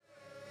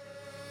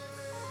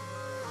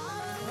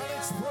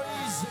Let's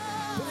praise Him.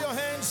 Put your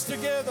hands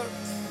together.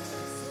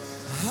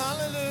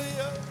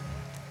 Hallelujah.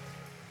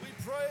 We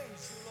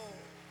praise you, Lord.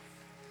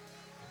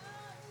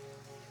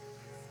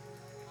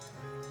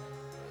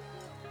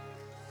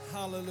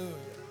 Hallelujah.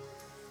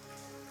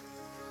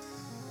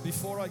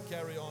 Before I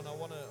carry on, I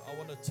want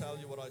to tell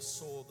you what I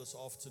saw this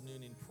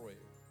afternoon in prayer.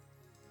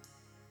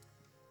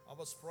 I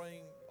was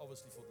praying,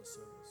 obviously, for the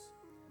service.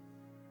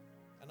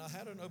 And I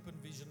had an open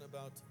vision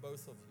about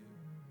both of you.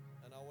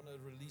 And I want to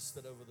release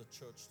that over the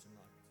church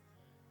tonight.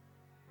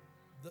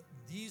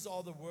 These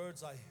are the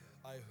words I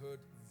heard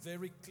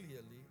very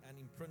clearly and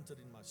imprinted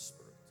in my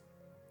spirit.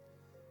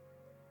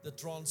 The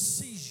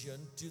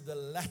transition to the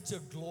latter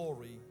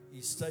glory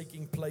is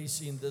taking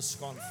place in this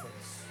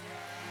conference.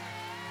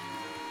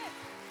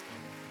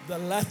 The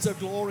latter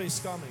glory is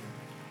coming.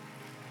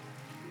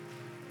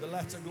 The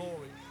latter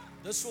glory.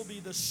 This will be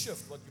the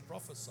shift, what you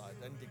prophesied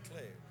and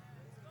declared.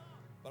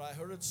 But I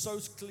heard it so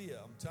clear,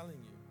 I'm telling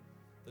you,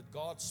 that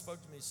God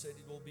spoke to me, said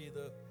it will be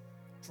the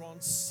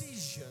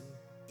transition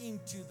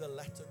into the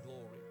latter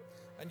glory.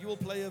 And you will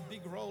play a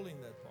big role in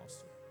that,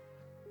 Pastor.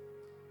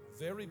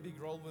 Very big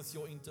role with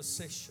your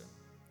intercession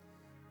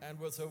and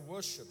with her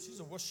worship. She's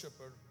a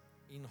worshiper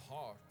in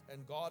heart,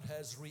 and God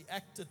has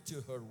reacted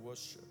to her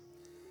worship.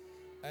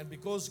 And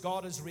because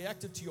God has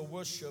reacted to your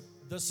worship,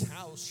 this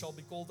house shall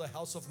be called the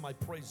house of my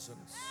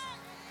presence.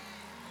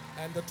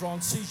 And the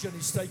transition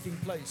is taking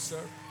place,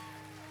 sir.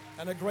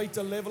 And a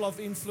greater level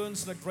of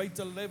influence and a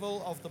greater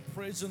level of the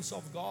presence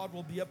of God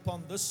will be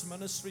upon this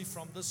ministry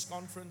from this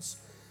conference.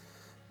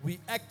 We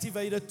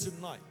activate it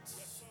tonight.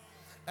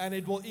 And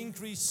it will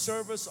increase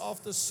service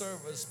after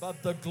service.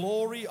 But the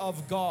glory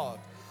of God,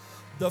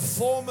 the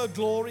former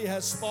glory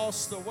has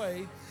passed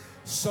away,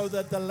 so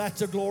that the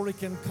latter glory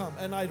can come.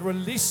 And I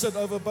release it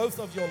over both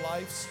of your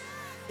lives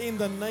in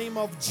the name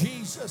of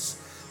Jesus.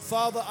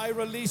 Father, I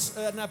release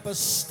an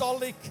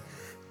apostolic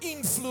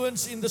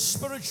influence in the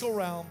spiritual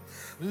realm.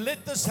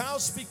 Let this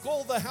house be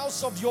called the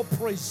house of your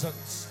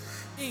presence.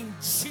 In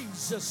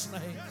Jesus'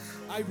 name,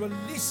 I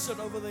release it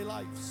over their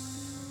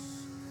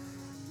lives.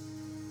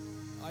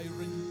 I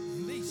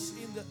release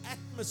in the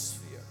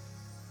atmosphere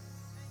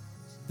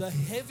the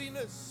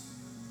heaviness,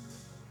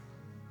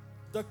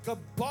 the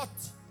kabot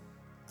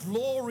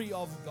glory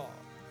of God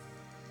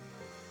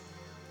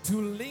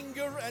to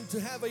linger and to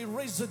have a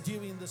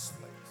residue in this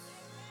place.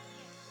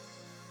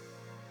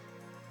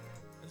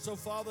 And so,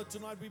 Father,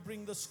 tonight we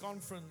bring this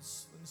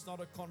conference, and it's not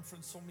a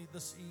conference for me,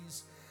 this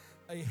is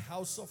a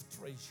house of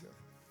treasure.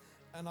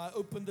 And I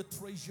open the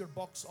treasure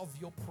box of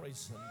your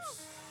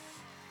presence.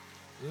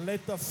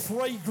 Let the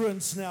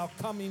fragrance now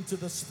come into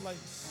this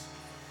place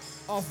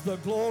of the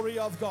glory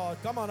of God.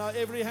 Come on, now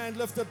every hand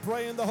lifted,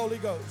 pray in the Holy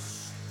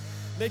Ghost.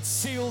 Let's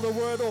seal the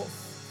word off.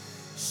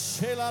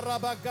 The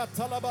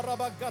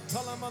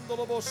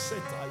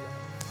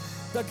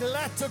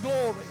latter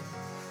glory,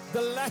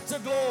 the latter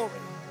glory.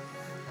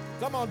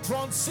 Come on,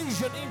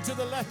 transition into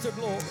the latter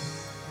glory.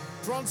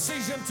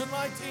 Transition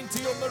tonight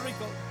into your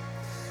miracle.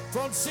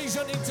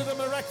 Transition into the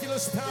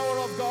miraculous power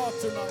of God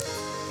tonight.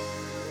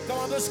 Come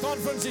on, this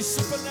conference is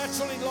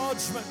supernatural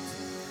enlargement.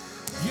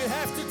 You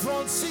have to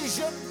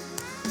transition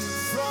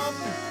from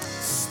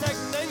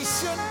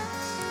stagnation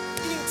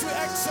into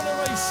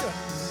acceleration.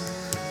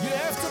 You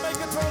have to make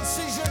a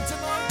transition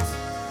tonight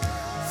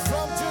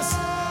from just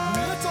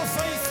little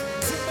faith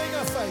to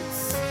mega faith.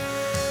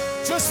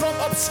 Just from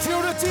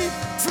obscurity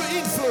to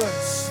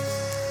influence.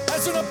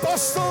 As an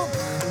apostle,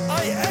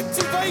 I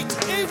activate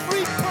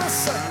every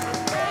person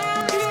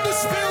in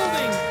this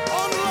building,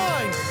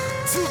 online,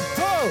 to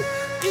go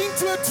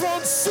into a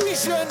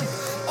transition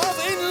of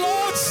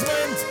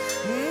enlargement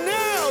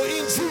now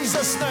in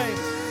Jesus' name.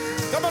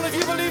 Come on, if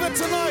you believe it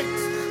tonight,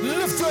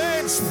 lift your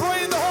hands,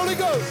 pray in the Holy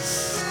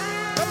Ghost.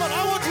 Come on,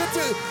 I want you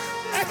to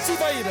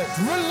activate it,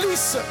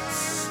 release it.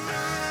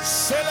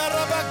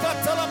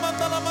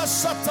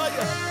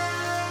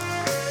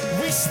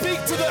 We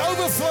speak to the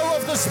overflow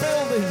of this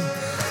building.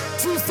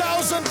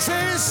 2,000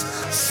 chairs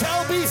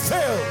shall be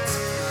filled.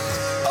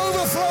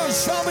 Overflow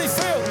shall be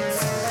filled.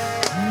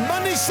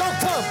 Money shall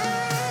come.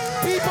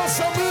 People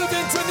shall move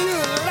into new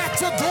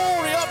latter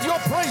glory of your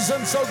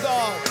presence, O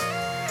God.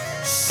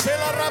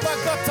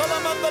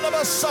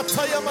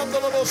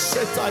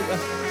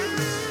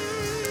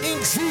 In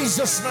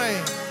Jesus'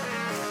 name,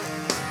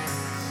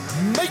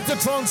 make the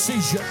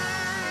transition.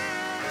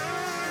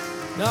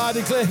 Now I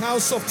declare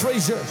house of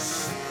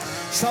treasures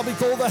shall be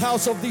called the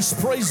house of this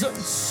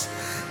presence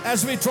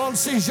as we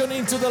transition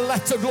into the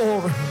latter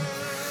glory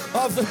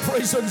of the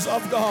presence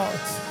of God.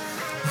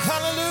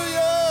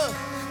 Hallelujah.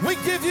 We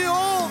give you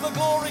all the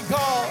glory,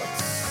 God.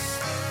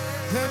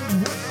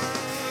 And we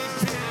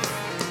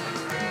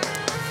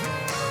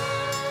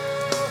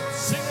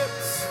sing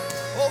it.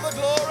 All the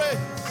glory.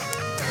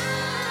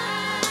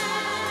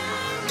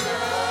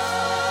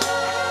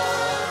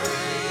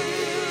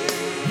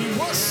 We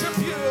worship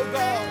you, O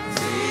God.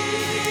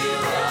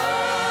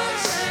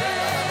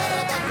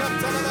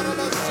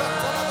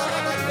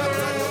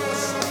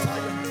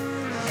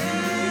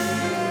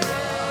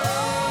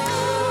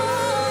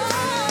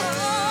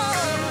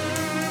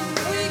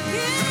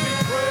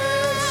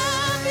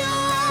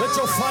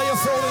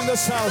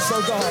 this house,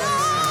 oh God.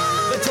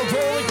 Let your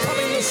glory come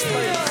in this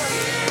place.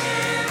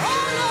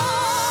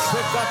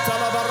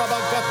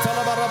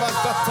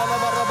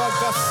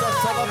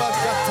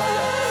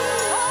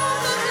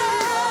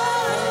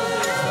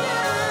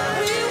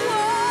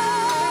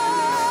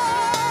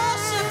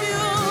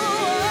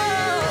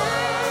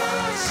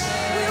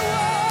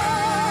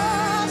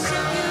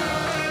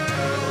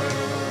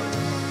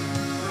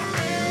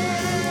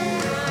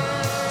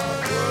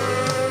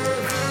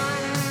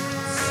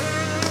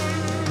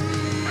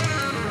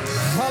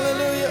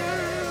 Hallelujah.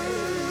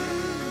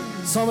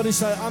 Somebody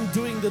say, I'm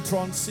doing the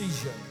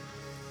transition.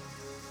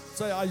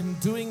 Say, I'm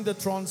doing the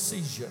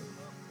transition.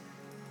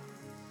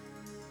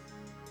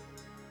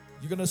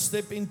 You're going to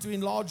step into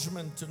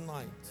enlargement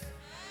tonight.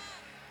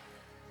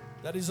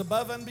 That is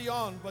above and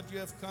beyond what you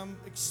have come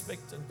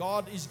expecting.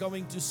 God is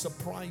going to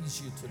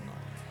surprise you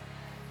tonight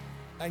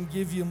and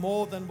give you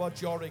more than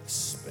what you're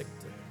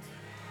expecting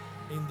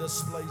in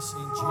this place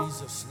in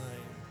Jesus'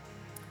 name.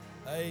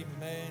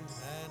 Amen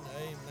and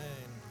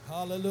amen.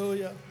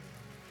 Hallelujah.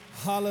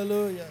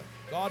 Hallelujah.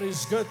 God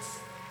is good.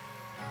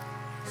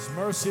 His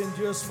mercy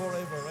endures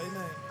forever.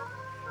 Amen.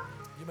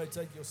 You may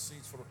take your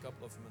seats for a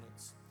couple of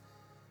minutes.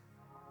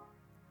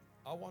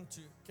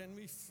 Can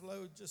we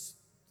flow just,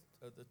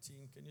 the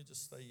team, can you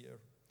just stay here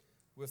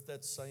with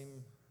that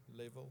same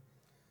level?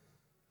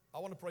 I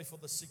want to pray for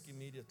the sick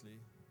immediately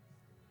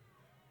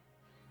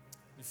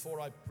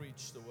before I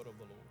preach the word of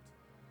the Lord.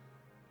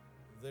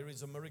 There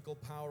is a miracle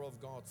power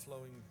of God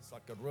flowing. It's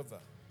like a river.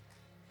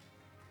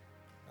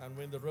 And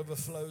when the river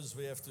flows,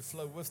 we have to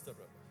flow with the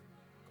river.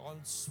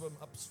 Can't swim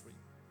upstream.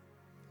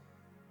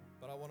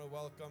 But I want to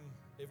welcome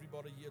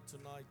everybody here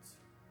tonight,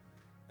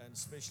 and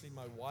especially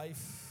my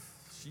wife.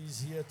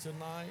 She's here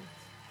tonight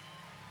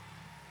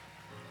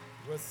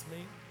with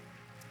me.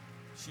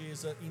 She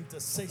is an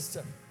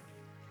intercessor.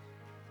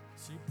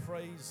 She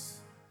prays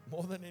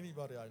more than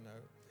anybody I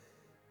know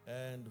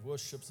and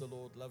worships the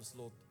Lord, loves the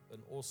Lord.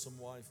 An awesome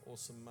wife,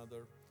 awesome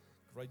mother,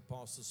 great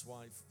pastor's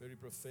wife, very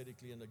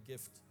prophetically and a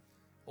gift.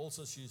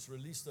 Also, she's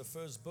released her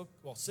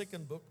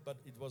second book, but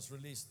it was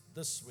released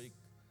this week.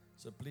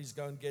 So please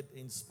go and get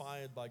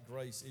inspired by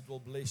grace. It will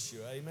bless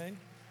you. Amen.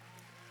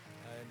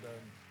 And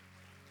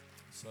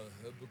so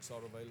her books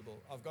are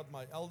available. I've got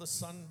my eldest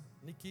son,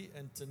 Nikki,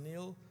 and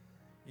Tanil,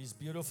 his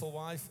beautiful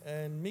wife,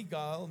 and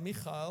Michael,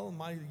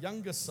 my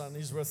youngest son,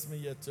 is with me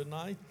here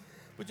tonight.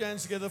 Put your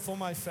hands together for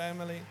my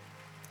family.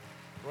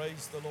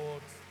 Praise the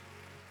Lord.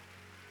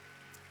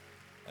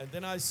 And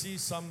then I see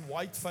some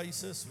white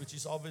faces, which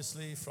is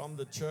obviously from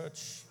the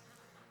church.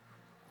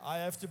 I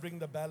have to bring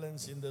the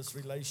balance in this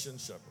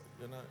relationship,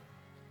 you know.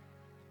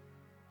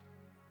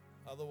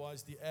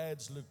 Otherwise, the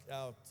ads look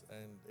out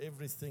and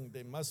everything.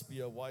 There must be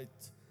a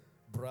white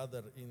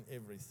brother in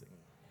everything.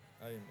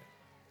 Amen.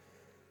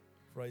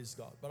 Praise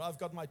God. But I've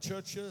got my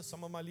church here.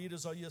 Some of my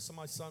leaders are here. Some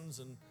of my sons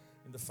and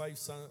in the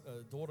faith,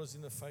 daughters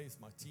in the faith.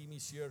 My team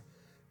is here.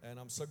 And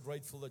I'm so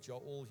grateful that you're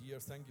all here.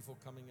 Thank you for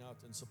coming out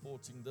and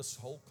supporting this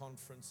whole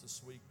conference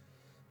this week.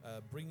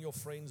 Bring your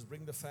friends,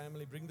 bring the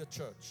family, bring the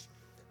church.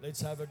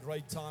 Let's have a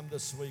great time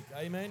this week.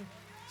 Amen.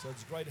 So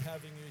it's great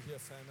having you here,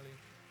 family.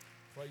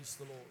 Praise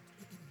the Lord.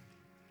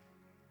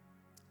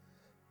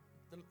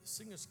 The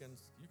singers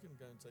you can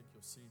go and take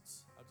your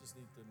seats. I just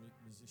need the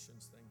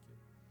musicians. Thank you.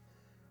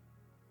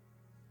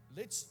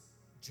 Let's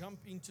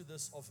jump into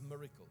this of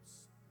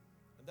miracles.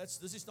 And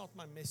this is not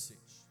my message.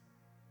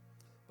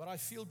 But I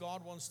feel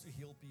God wants to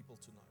heal people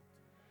tonight.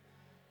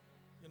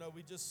 You know,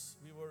 we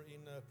were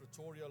in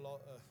Pretoria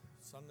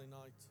Sunday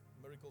night,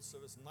 miracle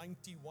service,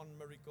 91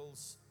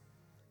 miracles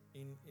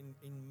in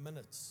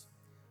minutes.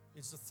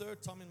 It's the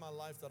third time in my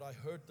life that I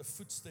heard the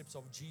footsteps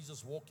of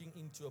Jesus walking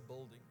into a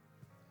building.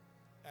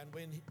 And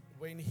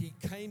when he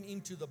came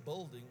into the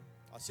building,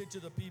 I said to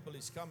the people,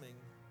 he's coming.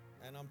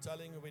 And I'm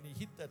telling you, when he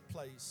hit that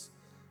place,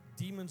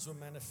 demons were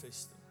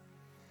manifesting.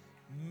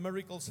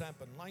 Miracles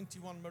happened,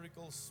 91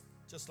 miracles.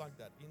 Just like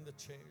that, in the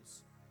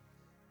chairs.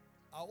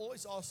 I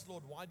always ask the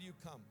Lord, why do you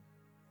come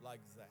like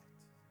that?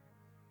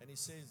 And he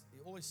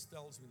always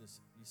tells me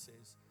this. He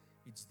says,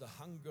 it's the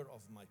hunger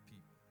of my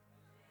people.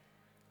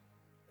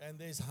 And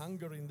there's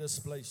hunger in this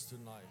place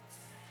tonight.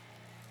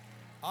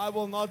 I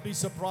will not be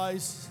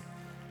surprised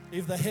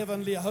if the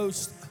heavenly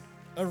host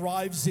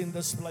arrives in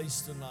this place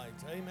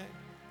tonight. Amen.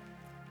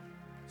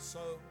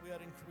 So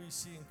we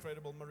see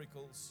incredible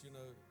miracles, you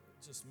know,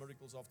 just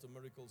miracles after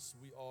miracles.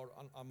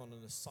 I'm on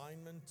an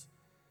assignment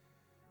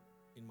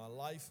in my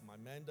life. My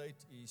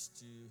mandate is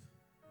to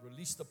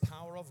release the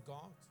power of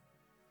God,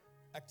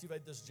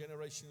 activate this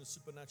generation in the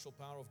supernatural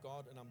power of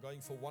God, and I'm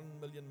going for 1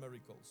 million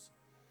miracles.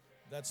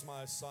 That's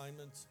my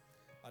assignment.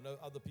 I know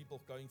other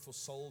people going for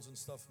souls and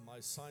stuff. My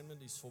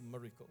assignment is for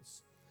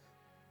miracles.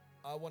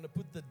 I want to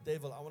put the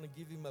devil, I want to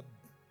give him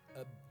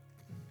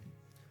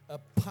a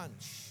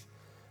punch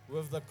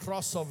with the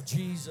cross of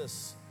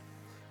Jesus,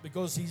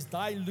 because he's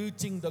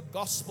diluting the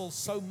gospel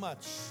so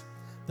much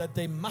that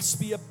there must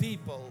be a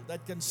people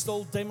that can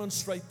still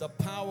demonstrate the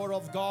power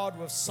of God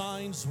with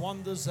signs,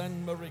 wonders,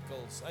 and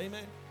miracles.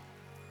 Amen.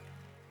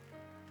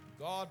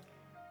 God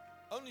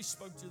only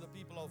spoke to the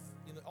people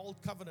in the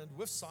old covenant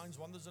with signs,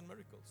 wonders, and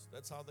miracles.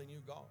 That's how they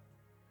knew God.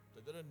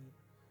 They didn't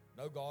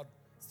know God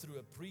through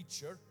a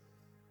preacher.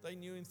 They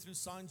knew Him through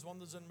signs,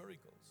 wonders, and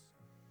miracles.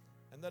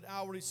 And that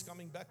hour is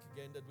coming back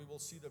again, that we will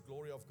see the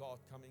glory of God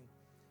coming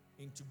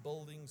into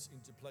buildings,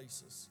 into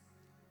places.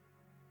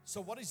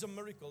 So what is a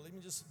miracle? Let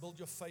me just build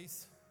your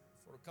faith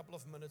for a couple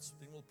of minutes,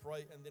 then we'll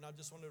pray, and then I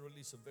just want to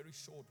release a very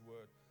short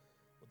word,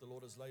 what the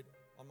Lord has laid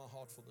on my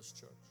heart for this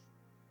church.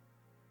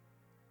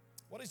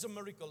 What is a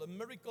miracle? A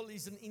miracle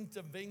is an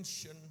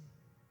intervention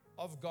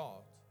of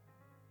God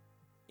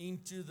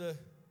into the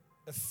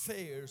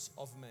affairs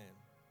of man.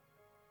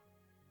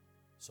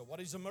 So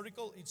what is a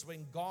miracle? It's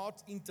when God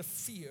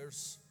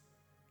interferes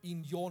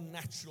in your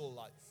natural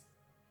life.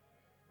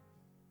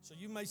 So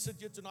you may sit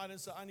here tonight and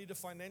say, I need a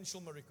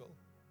financial miracle.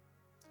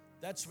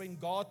 That's when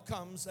God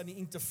comes and He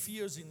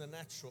interferes in the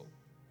natural.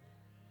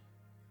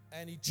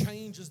 And He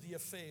changes the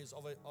affairs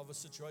of a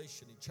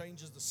situation. He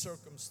changes the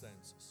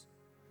circumstances.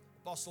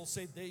 Apostle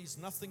said, there is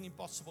nothing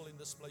impossible in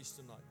this place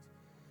tonight.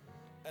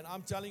 And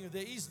I'm telling you,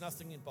 there is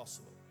nothing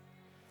impossible.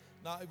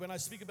 Now, when I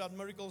speak about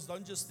miracles,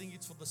 don't just think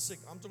it's for the sick.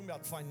 I'm talking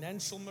about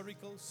financial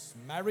miracles,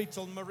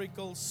 marital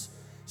miracles,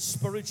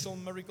 spiritual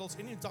miracles,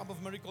 any type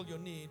of miracle you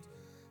need.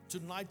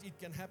 Tonight it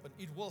can happen.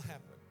 It will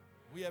happen.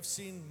 We have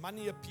seen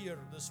money appear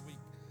this week.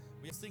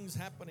 We have things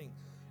happening.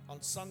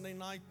 On Sunday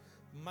night,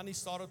 money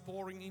started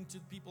pouring into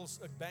people's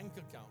bank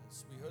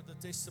accounts. We heard the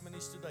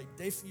testimonies today.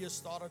 Deaf ears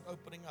started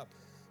opening up.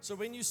 So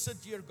when you sit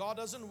here, God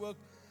doesn't work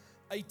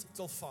 8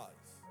 till 5.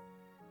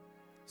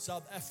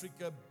 South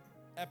Africa,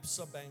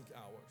 Absa bank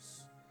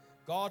hours.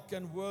 God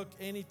can work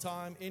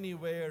anytime,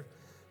 anywhere.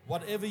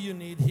 Whatever you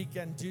need, He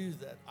can do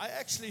that. I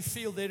actually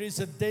feel there is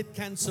a debt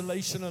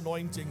cancellation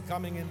anointing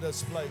coming in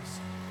this place.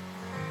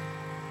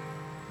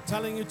 I'm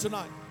telling you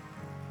tonight.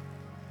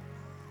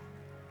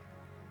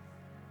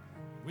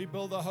 We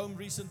built a home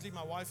recently,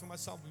 my wife and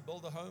myself, we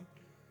built a home,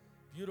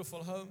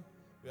 beautiful home.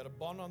 We had a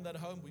bond on that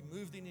home. We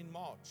moved in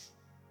March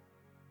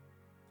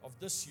of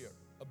this year,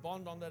 a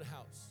bond on that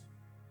house.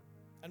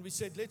 And we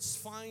said, let's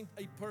find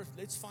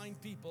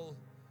people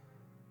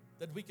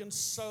that we can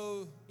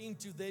sow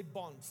into their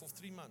bond for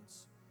 3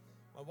 months.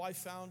 My wife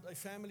found a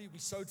family, we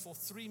sowed for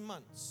 3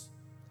 months,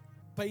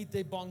 paid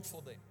their bond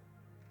for them.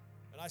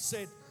 And I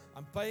said,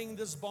 I'm paying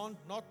this bond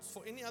not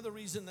for any other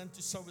reason than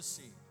to sow a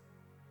seed.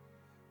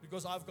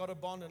 Because I've got a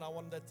bond and I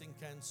want that thing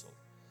canceled.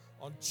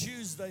 On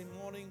Tuesday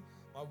morning,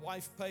 my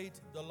wife paid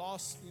the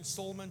last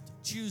installment.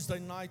 Tuesday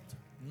night,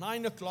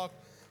 9 o'clock,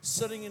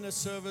 sitting in a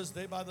service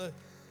there by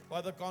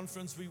the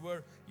conference we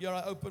were. Here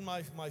I open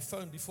my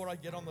phone before I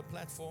get on the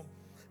platform.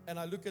 And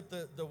I look at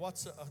the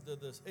WhatsApp, the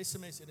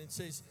SMS, and it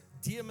says,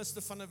 Dear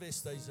Mr. Van der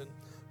Westhuizen,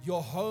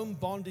 your home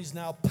bond is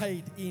now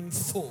paid in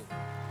full.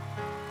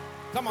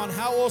 Come on,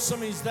 how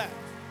awesome is that?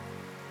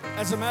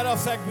 As a matter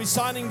of fact, we're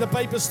signing the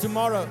papers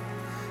tomorrow.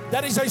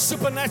 That is a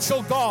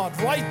supernatural God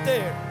right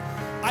there.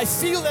 I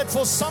feel that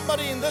for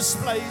somebody in this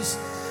place,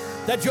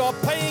 that you are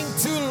paying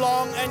too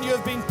long and you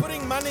have been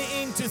putting money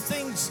into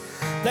things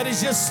that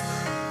is just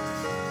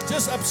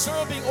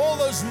absorbing all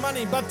those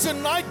money. But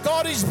tonight,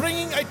 God is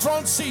bringing a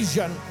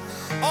transition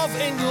of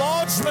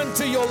enlargement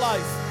to your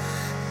life.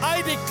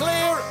 I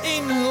declare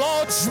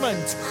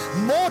enlargement,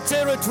 more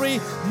territory,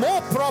 more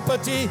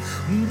property,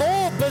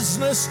 more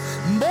business,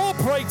 more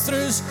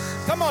breakthroughs.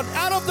 Come on,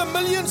 out of the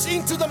millions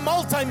into the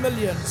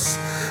multi-millions,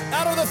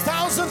 out of the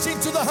thousands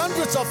into the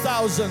hundreds of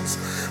thousands,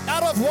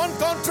 out of one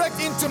contract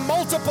into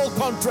multiple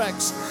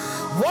contracts,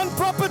 one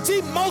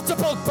property,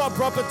 multiple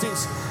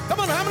properties.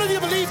 Come on, how many of you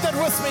believe that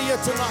with me here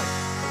tonight?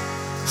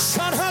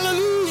 Shout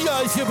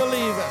hallelujah if you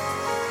believe it.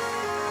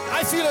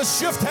 I feel a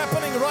shift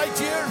happening right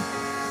here.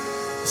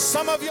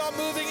 Some of you are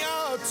moving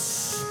out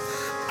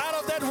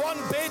of that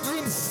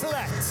one-bedroom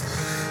flat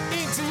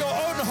into your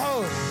own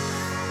home.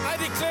 I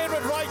declare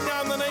it right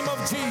now in the name of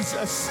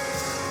Jesus.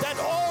 That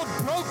old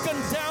broken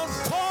down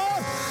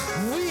car,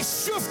 we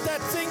shift that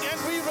thing and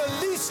we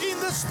release in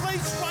this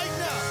place right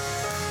now.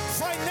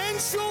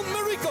 Financial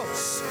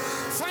miracles.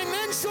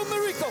 Financial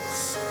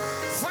miracles.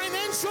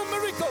 Financial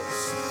miracles.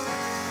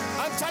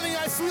 I'm telling you,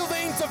 I feel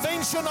the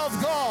intervention of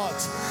God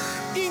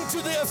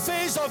into the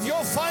affairs of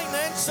your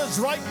finances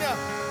right now.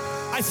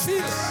 I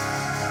feel it.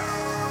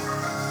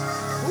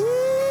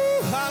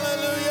 Woo,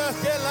 hallelujah.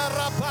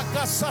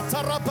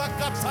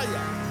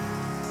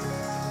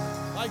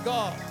 My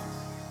God.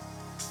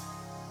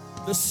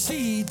 The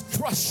seed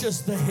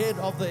crushes the head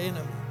of the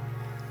enemy.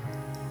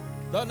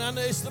 Don't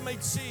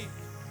underestimate seed.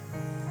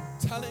 I'm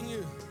telling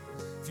you,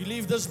 if you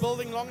leave this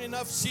building long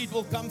enough, seed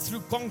will come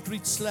through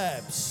concrete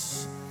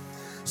slabs.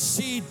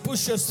 Seed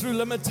pushes through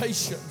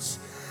limitations.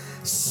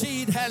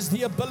 Seed has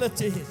the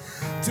ability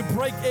to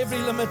break every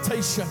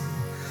limitation.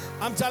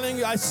 I'm telling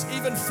you, I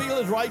even feel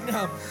it right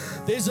now.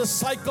 There's a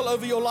cycle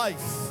over your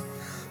life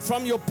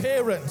from your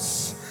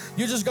parents.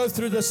 You just go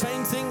through the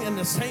same thing and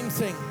the same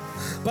thing.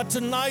 But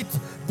tonight,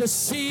 The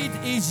seed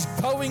is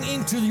going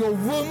into your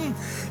womb,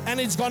 and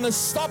it's going to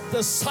stop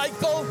the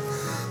cycle.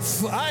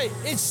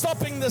 It's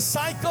stopping the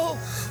cycle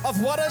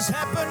of what has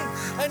happened.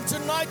 And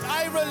tonight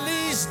I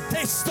release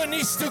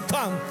destinies to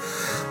come.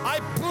 I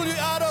pull you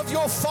out of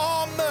your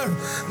farmer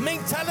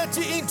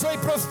mentality into a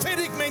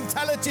prophetic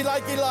mentality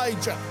like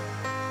Elijah.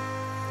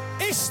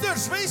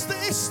 Esther's, where's the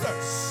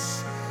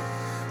Esther's?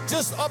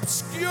 Just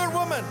obscure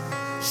woman,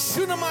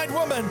 Shunammite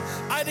woman.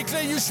 I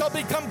declare you shall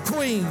become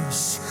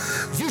queens.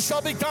 You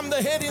shall become the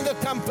head in the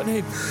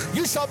company.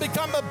 You shall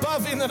become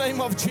above in the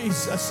name of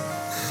Jesus.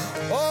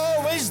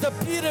 Oh, where's the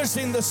Peters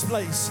in this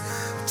place?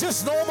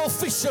 Just normal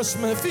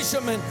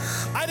fishermen.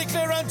 I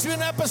declare unto you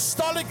an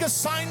apostolic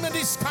assignment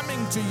is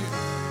coming to you.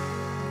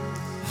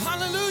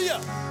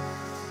 Hallelujah.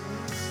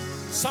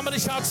 Somebody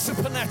shout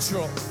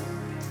supernatural.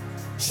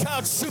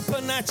 Shout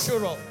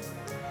supernatural.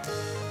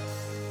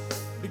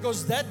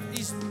 Because that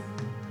is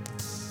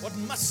what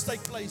must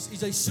take place,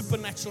 is a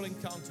supernatural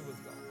encounter with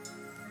God.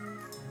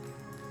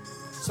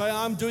 So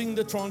I'm doing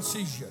the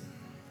transition.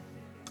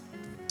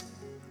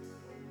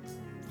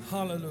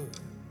 Hallelujah.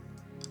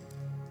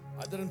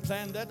 I didn't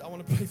plan that. I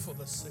want to pray for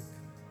the sick.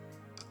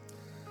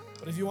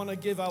 But if you want to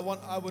give, I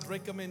would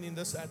recommend in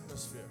this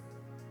atmosphere.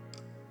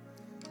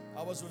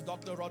 I was with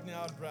Dr. Rodney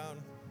Howard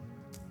Brown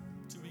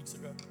 2 weeks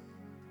ago.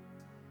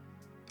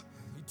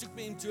 He took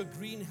me into a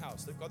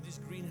greenhouse. They've got these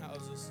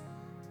greenhouses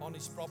on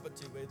his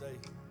property where they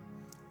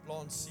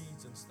plant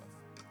seeds and stuff.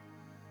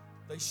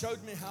 They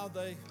showed me how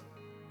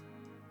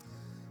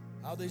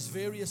there's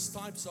various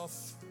types of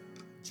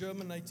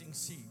germinating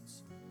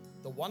seeds.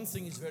 The one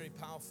thing is very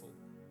powerful.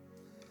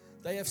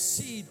 They have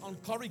seed on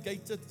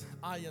corrugated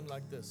iron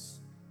like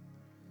this.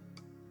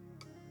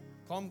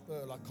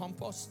 Like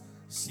compost,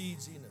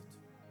 seeds in it.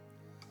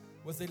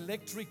 With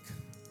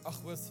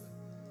with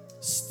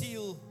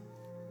steel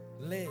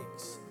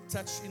legs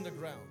attached in the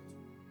ground.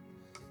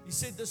 He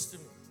said this to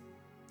me.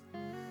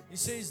 He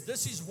says,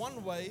 this is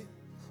one way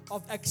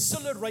of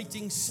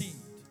accelerating seed.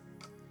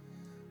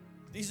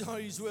 These are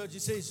his words. He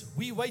says,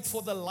 we wait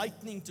for the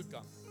lightning to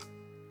come.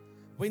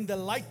 When the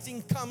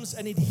lightning comes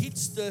and it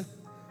hits the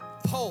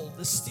pole,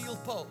 the steel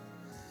pole,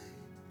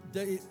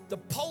 the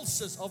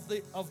pulses of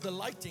the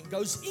lightning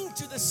goes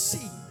into the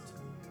seed,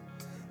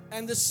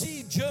 and the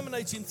seed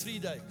germinates in 3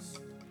 days.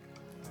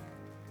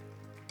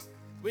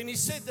 When he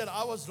said that,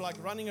 I was like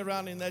running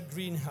around in that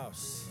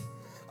greenhouse.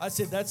 I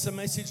said, that's a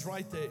message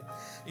right there.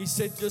 He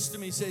said just to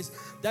me, he says,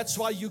 that's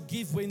why you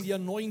give when the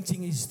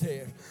anointing is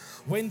there.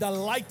 When the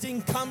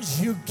lightning comes,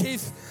 you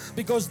give,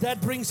 because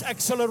that brings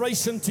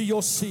acceleration to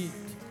your seed.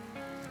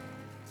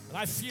 And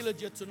I feel it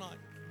here tonight.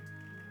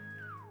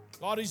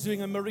 God is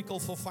doing a miracle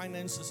for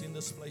finances in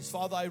this place.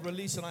 Father, I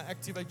release and I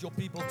activate your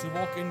people to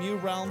walk in new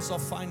realms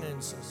of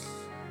finances.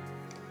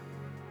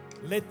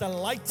 Let the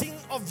lighting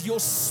of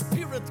your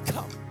spirit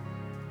come.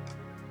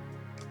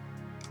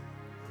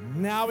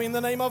 Now in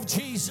the name of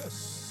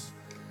Jesus.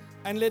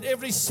 And let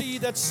every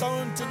seed that's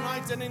sown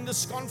tonight and in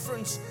this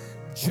conference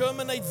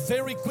germinate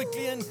very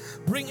quickly and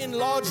bring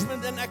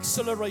enlargement and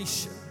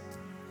acceleration.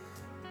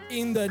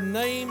 In the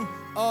name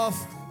of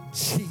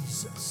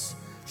Jesus.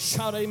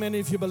 Shout amen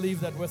if you believe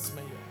that with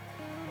me.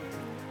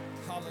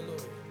 Hallelujah.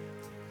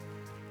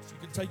 So you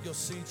can take your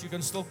seats. You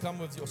can still come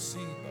with your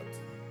seed,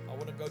 but I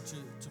want to go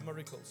to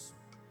miracles.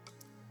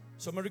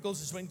 So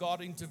miracles is when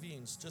God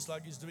intervenes, just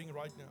like He's doing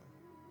right now.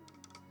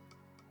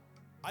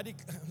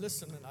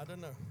 Listen, man, I don't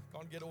know.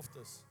 Can't get off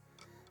this.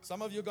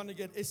 Some of you are going to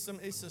get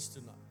SMSs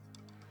tonight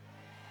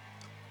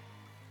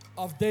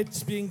of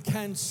debts being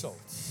cancelled.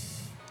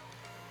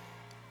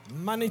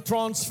 Money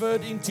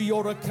transferred into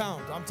your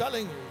account. I'm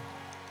telling you.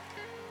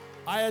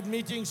 I had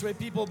meetings where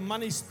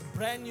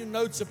brand new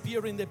notes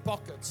appear in their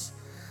pockets.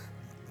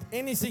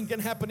 Anything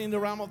can happen in the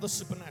realm of the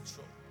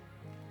supernatural.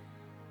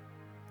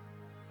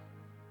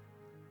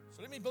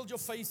 So let me build your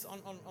faith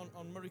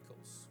on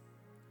miracles.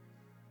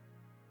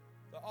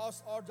 They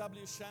asked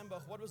R.W.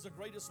 Schambach, what was the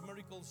greatest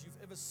miracles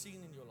you've ever seen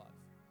in your life?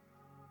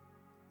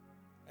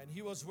 And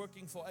he was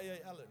working for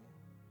A.A. Allen.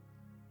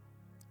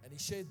 And he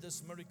shared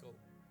this miracle.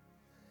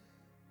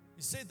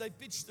 He said they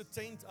pitched the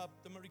tent up,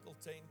 the miracle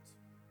tent,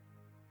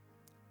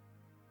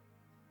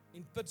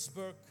 in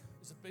Pittsburgh.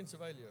 Is it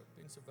Pennsylvania?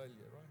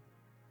 Pennsylvania,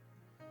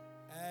 right?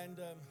 And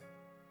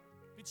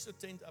pitched the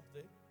tent up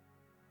there.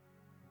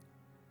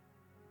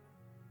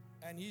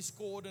 And he's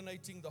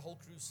coordinating the whole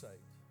crusade.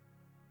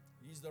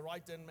 He's the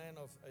right-hand man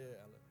of A.A.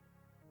 Allen.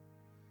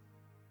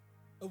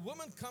 A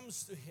woman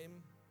comes to him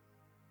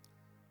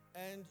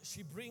and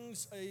she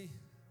brings a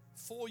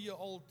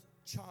 4-year-old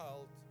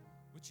child,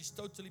 which is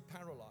totally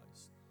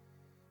paralyzed,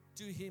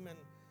 to him,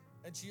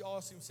 and she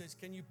asks him, says,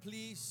 can you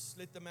please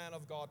let the man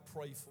of God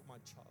pray for my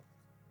child?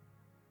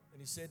 And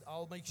he said,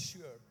 I'll make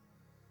sure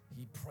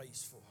he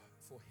prays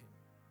for him.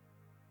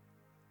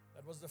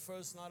 That was the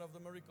first night of the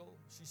miracle.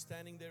 She's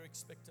standing there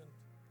expectant.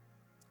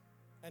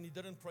 And he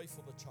didn't pray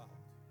for the child.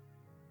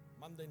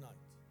 Monday night.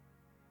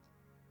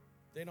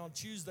 Then on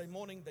Tuesday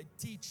morning, they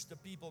teach the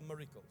people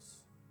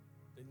miracles.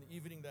 In the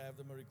evening, they have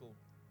the miracle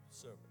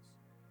service.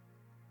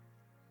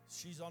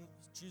 She's on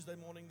Tuesday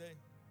morning there.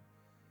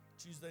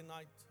 Tuesday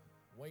night,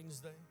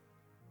 Wednesday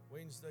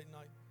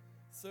night.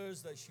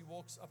 Thursday, she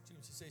walks up to him.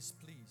 She says,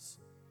 please,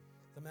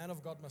 the man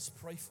of God must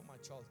pray for my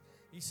child.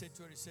 He said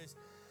to her, he says,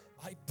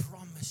 I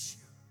promise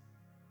you,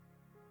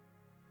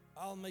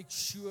 I'll make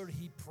sure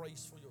he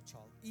prays for your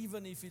child,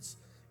 even if it's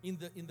in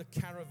the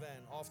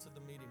caravan after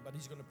the meeting, but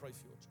he's going to pray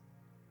for your child.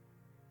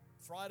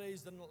 Friday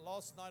is the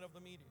last night of the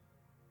meeting.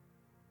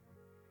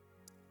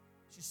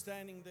 She's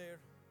standing there.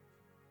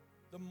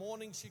 The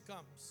morning she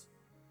comes,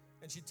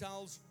 and she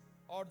tells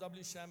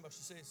R.W. Shambach,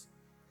 she says,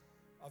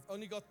 I've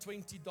only got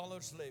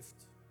 $20 left.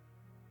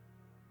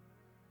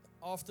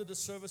 After the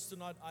service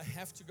tonight, I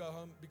have to go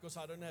home because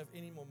I don't have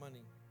any more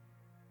money.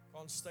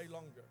 Can't stay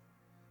longer.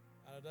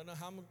 And I don't know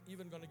how I'm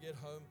even going to get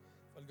home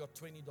if I've got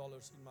 $20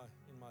 in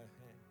my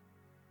hand.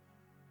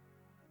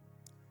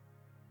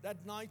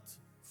 That night,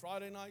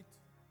 Friday night,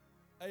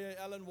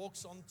 A.A. Allen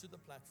walks onto the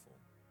platform.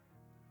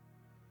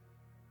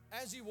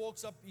 As he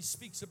walks up, he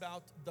speaks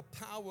about the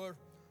power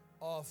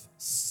of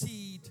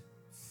seed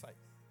faith.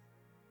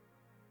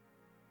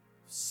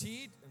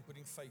 Seed and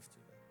putting faith to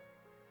that.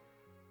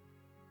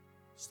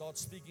 Start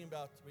speaking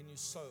about when you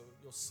sow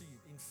your seed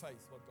in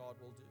faith, what God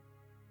will do.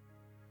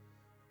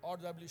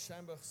 R.W.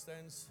 Shambach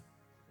stands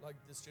like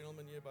this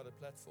gentleman here by the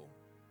platform.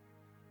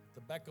 At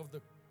the back of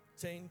the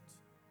tent,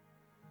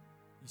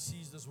 he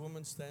sees this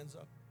woman stands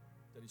up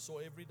that he saw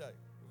every day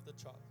with the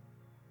child.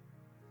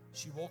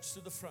 She walks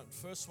to the front,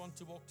 first one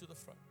to walk to the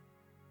front.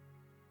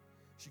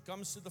 She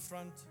comes to the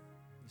front,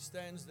 he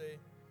stands there,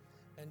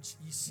 and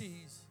he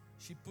sees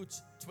she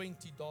puts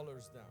 $20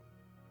 down.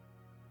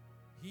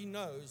 He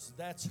knows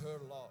that's her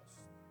loss.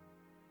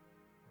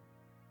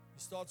 He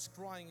starts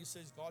crying. He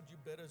says, God, you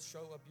better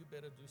show up. You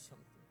better do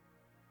something.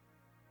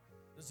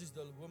 This is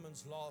the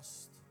woman's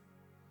last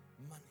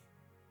money.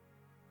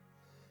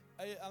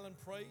 A. Allen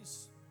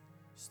prays,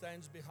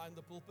 stands behind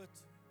the pulpit,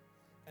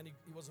 and he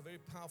was a very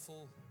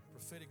powerful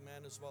prophetic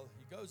man as well.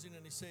 He goes in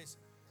and he says,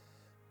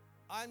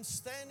 I'm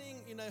standing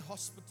in a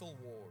hospital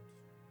ward.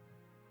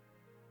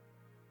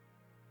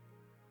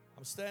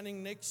 I'm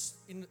standing next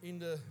in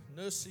the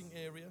nursing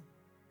area.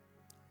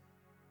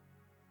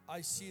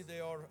 I see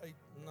there are 8,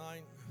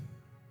 9,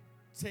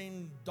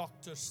 10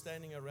 doctors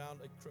standing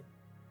around a crib.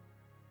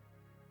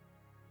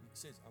 He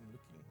says, I'm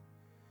looking.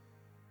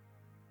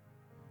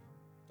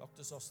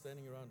 Doctors are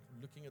standing around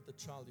looking at the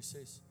child. He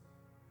says,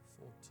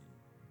 14,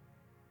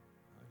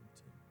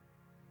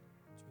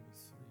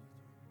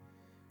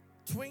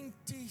 19, 23,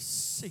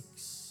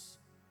 26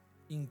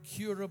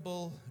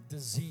 incurable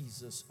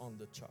diseases on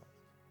the child.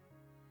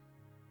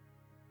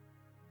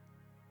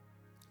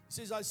 He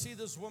says, I see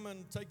this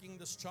woman taking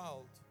this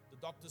child. The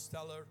doctors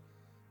tell her,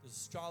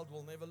 this child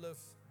will never live.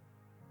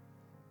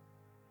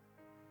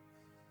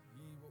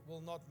 He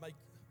will not make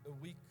a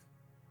week.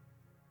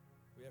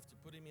 We have to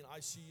put him in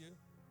ICU.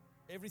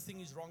 Everything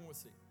is wrong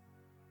with him.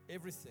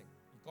 Everything.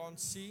 He can't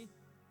see.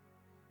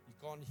 He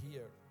can't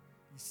hear.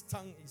 His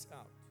tongue is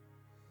out.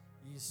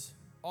 His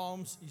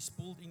arms is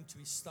pulled into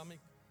his stomach.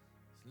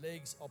 His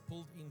legs are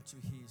pulled into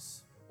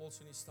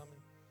also in his stomach.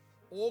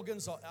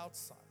 Organs are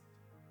outside.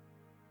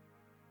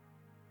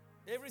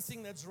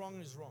 Everything that's wrong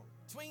is wrong.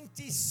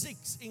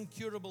 26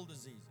 incurable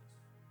diseases.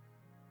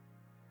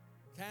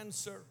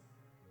 Cancer,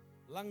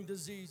 lung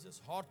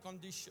diseases, heart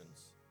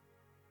conditions,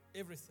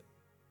 everything.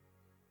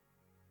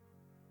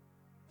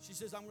 She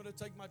says, I'm going to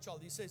take my child.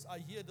 He says, I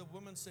hear the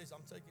woman says,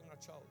 I'm taking my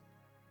child.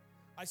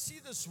 I see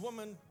this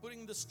woman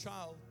putting this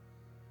child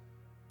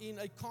in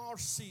a car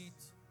seat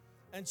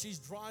and she's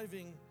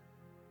driving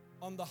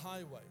on the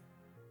highway.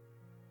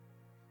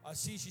 I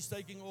see she's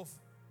taking off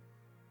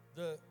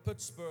the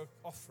Pittsburgh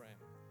off-ramp.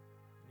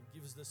 He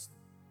gives this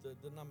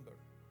the number.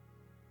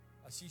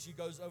 I see she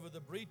goes over the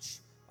bridge.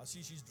 I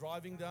see she's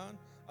driving down.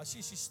 I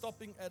see she's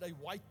stopping at a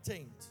white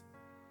tent.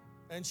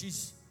 And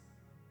she's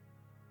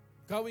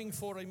going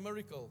for a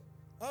miracle.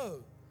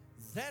 Oh,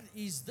 that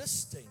is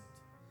this tent.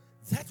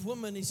 That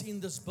woman is in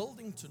this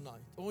building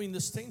tonight, or in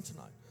this tent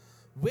tonight.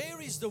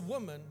 Where is the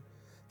woman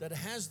that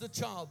has the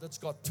child that's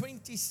got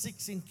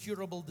 26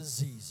 incurable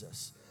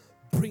diseases?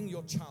 Bring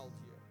your child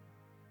here.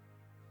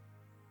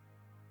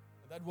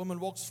 That woman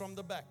walks from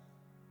the back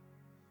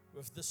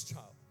with this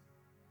child.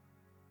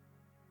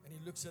 And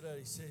he looks at her,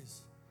 he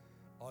says,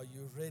 are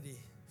you ready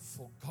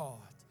for God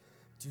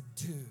to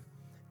do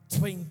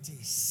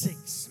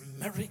 26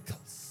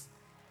 miracles?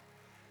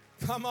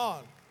 Come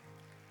on.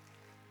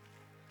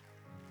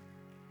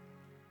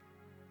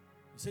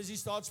 He says he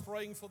starts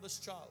praying for this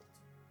child.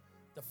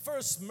 The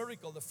first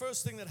miracle, the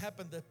first thing that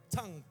happened, the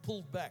tongue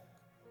pulled back.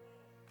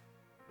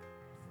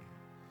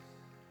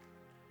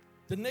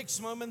 The next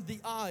moment, the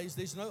eyes,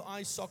 there's no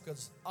eye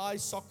sockets. Eye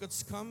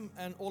sockets come,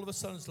 and all of a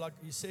sudden, it's like,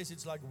 he says,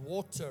 it's like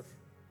water.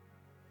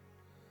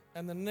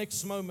 And the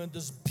next moment,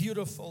 this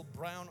beautiful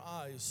brown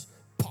eyes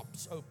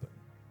pops open.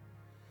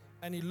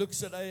 And he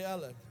looks at A.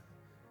 Allen,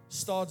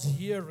 starts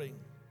hearing.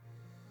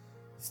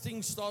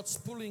 Things starts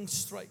pulling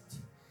straight.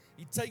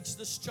 He takes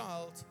this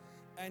child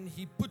and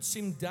he puts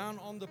him down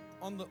on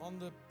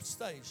the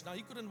stage. Now,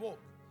 he couldn't walk.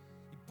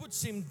 He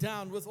puts him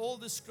down with all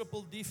the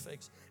crippled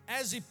defects.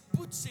 As he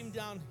puts him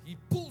down, he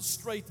pulls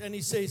straight and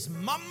he says,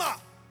 Mama!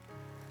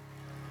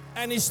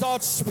 And he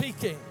starts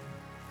speaking.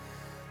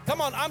 Come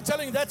on, I'm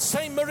telling you, that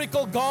same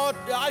miracle God,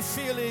 I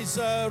feel, is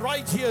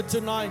right here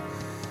tonight.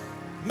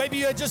 Maybe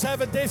you just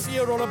have a deaf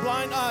ear or a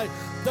blind eye.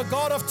 The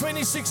God of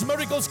 26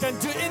 miracles can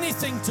do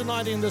anything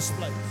tonight in this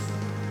place.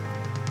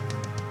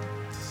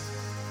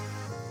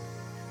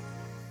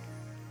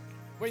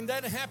 When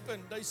that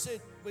happened, they said,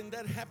 when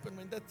that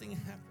thing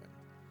happened,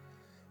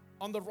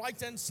 on the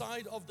right-hand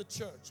side of the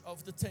church,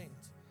 of the tent,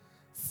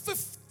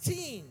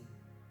 15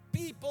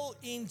 people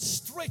in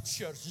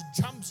stretchers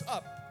jumps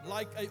up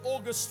like an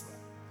orchestra.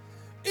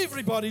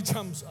 Everybody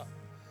jumps up.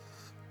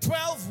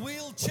 12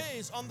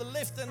 wheelchairs on the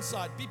left-hand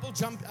side. People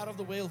jump out of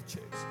the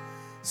wheelchairs.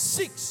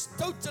 6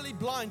 totally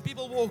blind.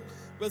 People walk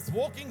with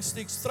walking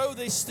sticks, throw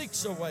their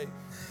sticks away.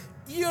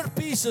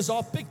 Earpieces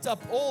are picked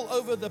up all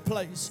over the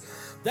place.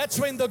 That's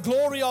when the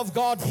glory of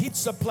God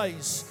hits a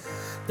place.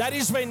 That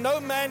is when no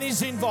man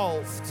is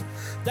involved.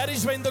 That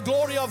is when the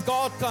glory of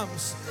God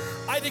comes.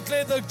 I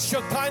declare the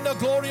Shekinah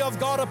glory of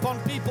God upon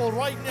people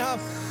right now,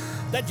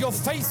 that your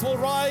faith will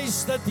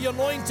rise, that the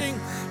anointing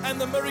and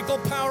the miracle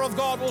power of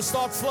God will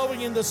start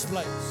flowing in this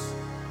place.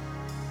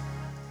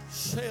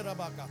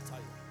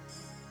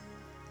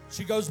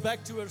 She goes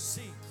back to her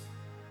seat.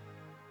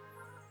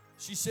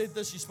 She said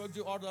this, she spoke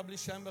to R.W.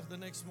 Schambach the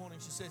next morning.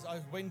 She says,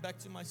 I went back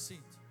to my seat.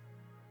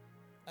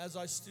 As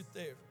I stood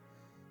there,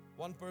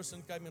 one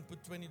person came and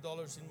put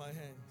 $20 in my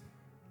hand.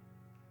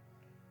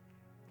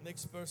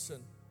 Next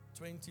person,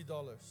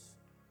 $20.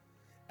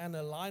 And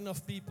a line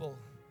of people,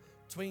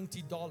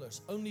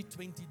 $20, only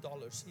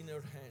 $20 in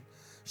her hand.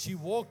 She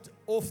walked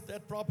off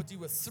that property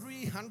with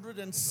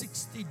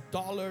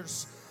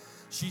 $360.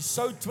 She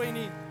sowed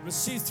 20,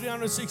 received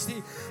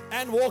 360,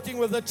 and walking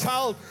with a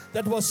child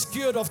that was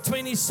cured of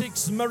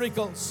 26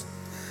 miracles.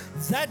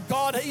 That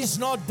God is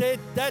not dead.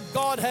 That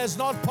God has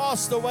not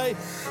passed away.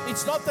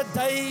 It's not the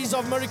days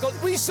of miracles.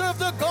 We serve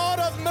the God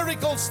of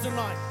miracles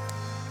tonight.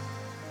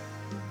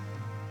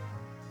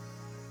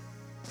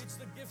 It's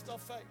the gift of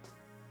faith.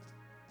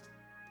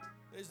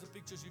 There's the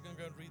pictures. You can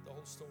go and read the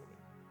whole story.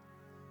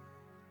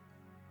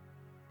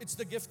 It's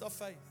the gift of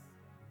faith.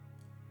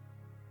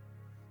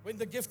 When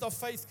the gift of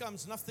faith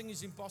comes, nothing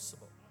is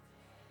impossible.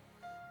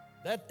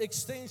 That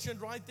extension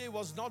right there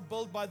was not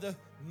built by the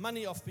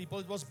money of people.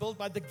 It was built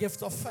by the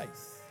gift of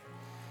faith.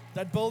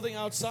 That building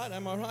outside,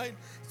 am I right?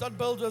 It's not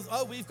built with,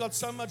 oh, we've got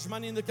so much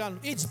money in the account.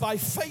 It's by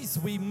faith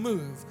we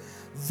move.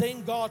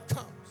 Then God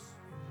comes.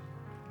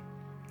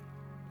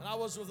 And I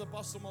was with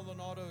Apostle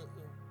Maldonado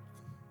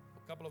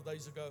a couple of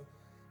days ago,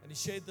 and he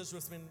shared this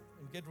with me,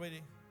 and get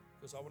ready,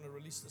 because I want to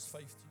release this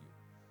faith to you.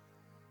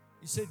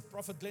 He said,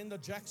 Prophet Glenda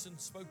Jackson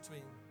spoke to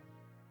him.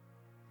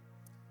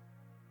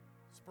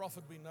 This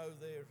prophet we know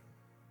there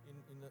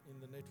in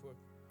the network.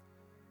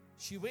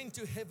 She went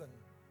to heaven.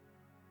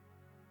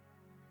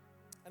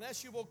 And as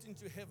she walked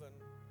into heaven,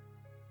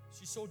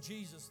 she saw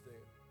Jesus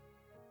there.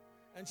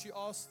 And she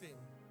asked him.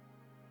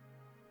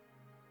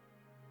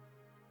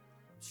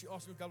 She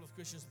asked him a couple of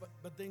questions,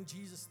 but then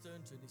Jesus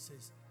turned to her and he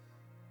says,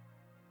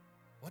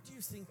 what do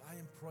you think I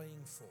am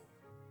praying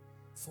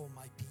for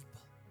my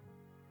people?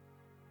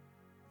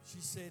 She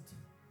said,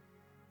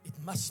 it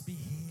must be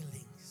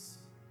healings.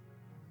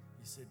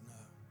 He said, no.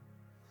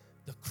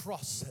 The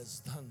cross has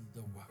done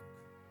the work.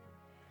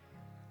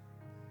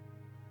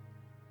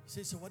 He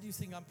says, so what do you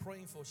think I'm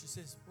praying for? She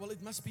says, well,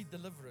 it must be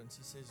deliverance.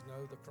 He says,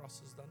 no, the cross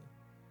has done it.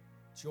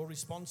 It's your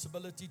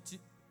responsibility to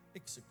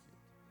execute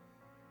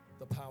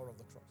the power of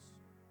the cross.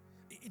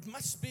 It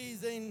must be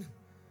then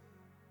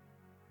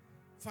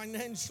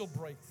financial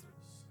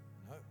breakthroughs.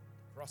 No,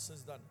 the cross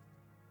has done it.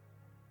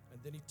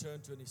 And then he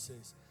turned to her and he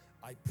says,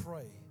 I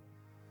pray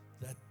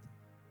that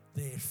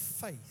their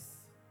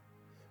faith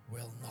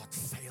will not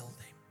fail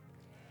them.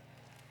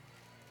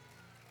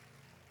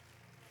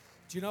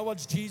 Do you know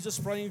what Jesus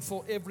is praying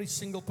for every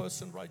single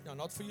person right now?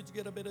 Not for you to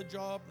get a better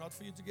job, not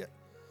for you to get,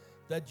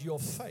 that your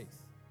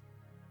faith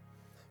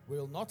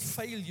will not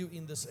fail you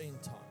in this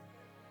end time.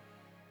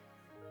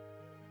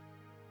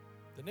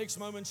 The next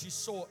moment she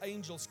saw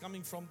angels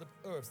coming from the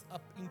earth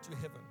up into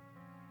heaven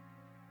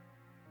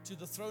to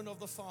the throne of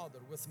the Father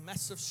with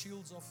massive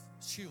shields.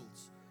 She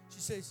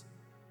says,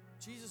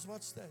 Jesus,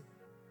 what's that?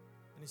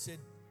 And he said,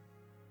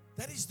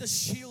 that is the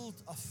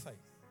shield of faith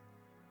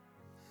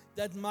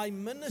that my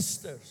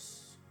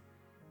ministers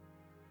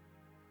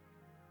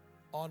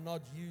are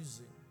not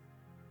using,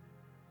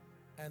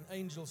 and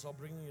angels are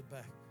bringing it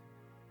back.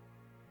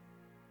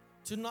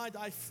 Tonight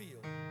I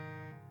feel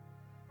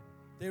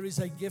there is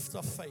a gift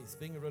of faith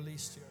being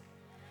released here.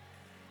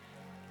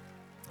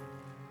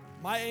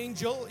 My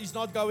angel is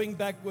not going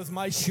back with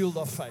my shield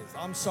of faith.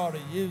 I'm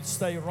sorry, you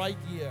stay right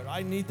here.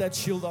 I need that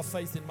shield of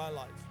faith in my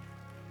life.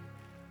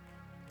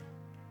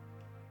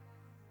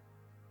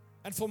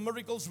 And for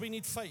miracles, we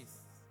need faith.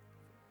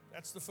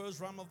 That's the first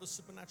realm of the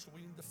supernatural.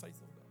 We need the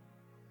faith of God.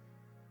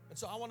 And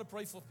so I want to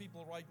pray for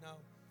people right now.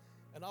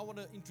 And I want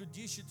to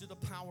introduce you to the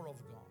power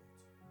of God.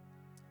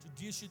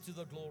 Introduce you to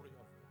the glory of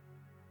God.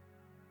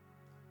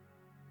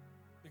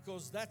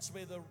 Because that's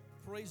where the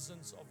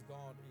presence of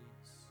God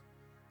is.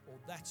 Or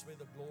that's where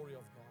the glory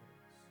of God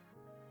is.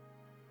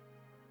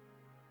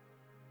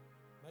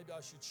 Maybe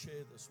I should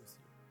share this with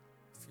you.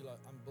 I feel like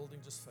I'm building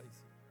just faith.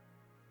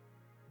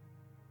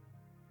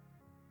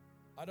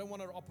 I don't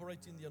want to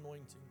operate in the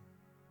anointing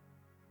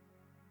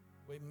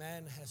where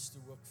man has to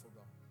work for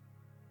God.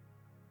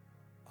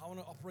 I want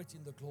to operate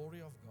in the glory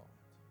of God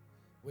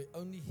where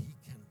only He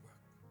can work.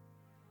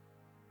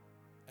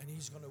 And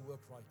He's going to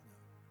work right now.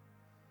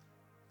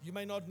 You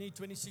may not need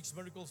 26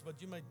 miracles,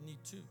 but you might need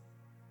 2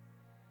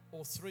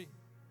 or 3.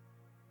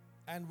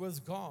 And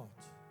with God,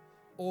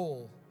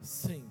 all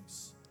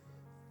things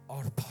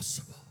are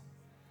possible.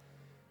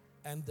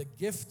 And the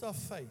gift of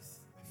faith,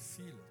 I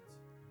feel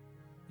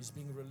it, is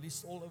being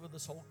released all over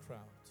this whole crowd.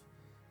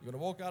 You're going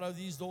to walk out of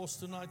these doors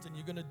tonight and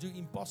you're going to do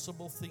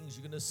impossible things.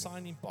 You're going to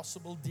sign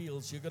impossible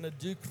deals. You're going to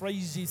do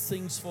crazy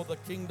things for the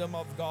kingdom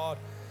of God.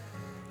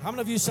 How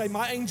many of you say,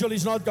 my angel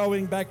is not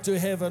going back to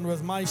heaven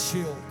with my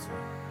shield?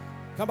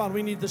 Come on,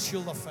 we need the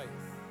shield of faith.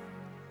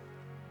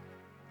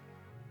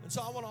 And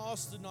so I want to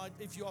ask tonight,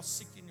 if you are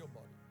sick in your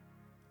body,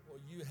 or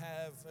you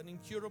have an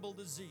incurable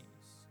disease,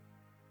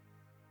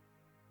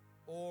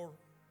 or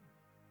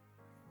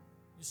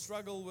you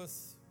struggle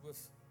with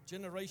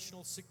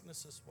generational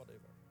sicknesses, whatever.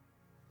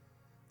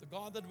 The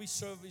God that we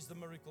serve is the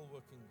miracle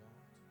working God.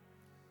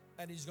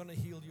 And He's going to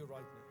heal you right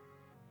now.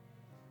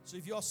 So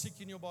if you are sick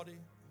in your body,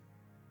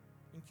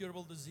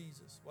 incurable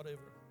diseases,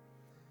 whatever,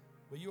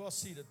 where you are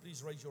seated,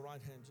 please raise your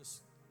right hand.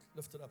 Just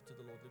lift it up to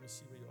the Lord. Let me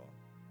see where you are.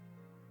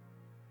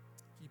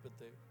 Keep it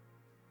there.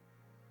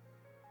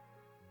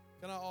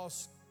 Can I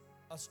ask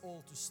us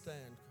all to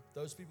stand?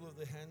 Those people with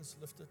their hands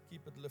lifted,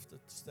 keep it lifted.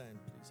 Stand,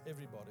 please.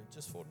 Everybody.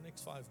 Just for the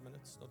next 5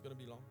 minutes. Not going to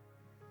be long.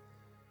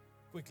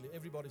 Quickly.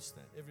 Everybody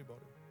stand.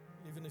 Everybody.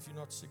 Even if you're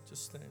not sick,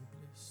 just stand,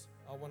 please.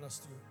 I want us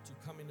to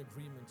come in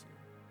agreement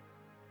here.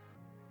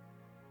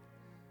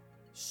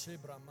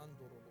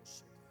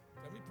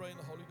 Can we pray in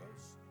the Holy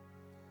Ghost?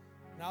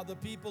 Now the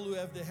people who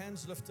have their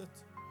hands lifted,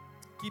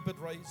 keep it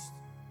raised.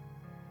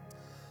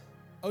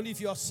 Only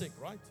if you are sick,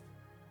 right?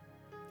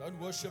 Don't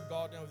worship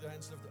God now with your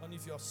hands lifted. Only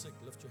if you are sick,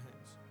 lift your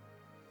hands.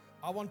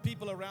 I want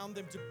people around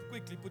them to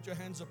quickly put your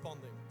hands upon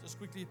them. Just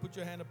quickly put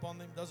your hand upon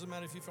them. Doesn't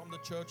matter if you're from the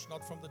church,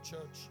 not from the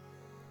church.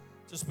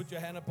 Just put your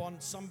hand upon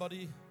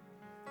somebody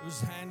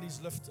whose hand is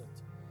lifted.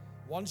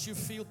 Once you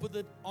feel, put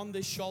it on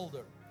their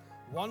shoulder.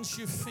 Once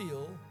you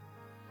feel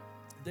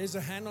there's a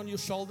hand on your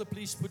shoulder,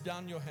 please put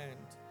down your hand.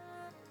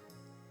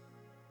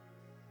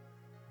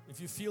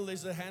 If you feel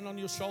there's a hand on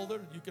your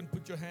shoulder, you can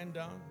put your hand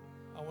down.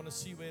 I want to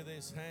see where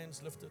there's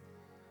hands lifted.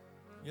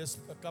 Yes,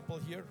 a couple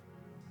here.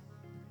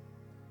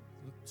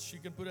 She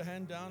can put a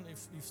hand down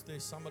if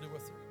there's somebody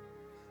with her.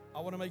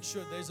 I want to make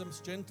sure there's a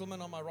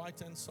gentleman on my right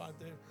hand side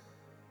there.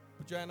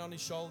 Put your hand on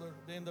his shoulder.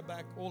 There in the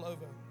back, all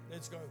over.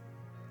 Let's go.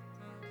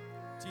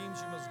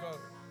 Teams, you must go.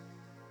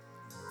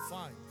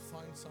 Find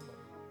somebody.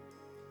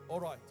 All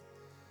right.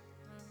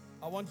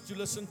 I want you to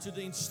listen to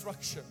the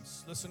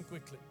instructions. Listen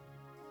quickly.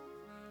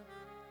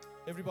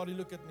 Everybody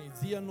look at me.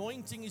 The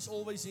anointing is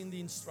always in the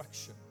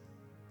instruction.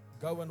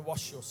 Go and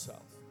wash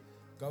yourself.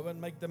 Go and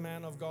make the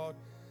man of God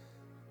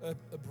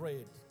a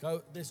bread.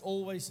 Go. There's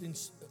always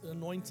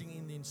anointing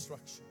in the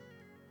instruction.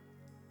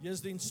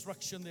 Here's the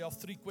instruction. There are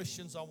 3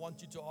 questions I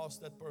want you to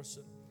ask that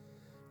person.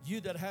 You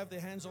that have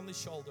their hands on the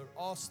shoulder,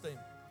 ask them,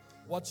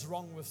 what's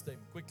wrong with them?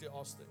 Quickly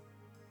ask them.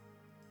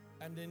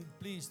 And then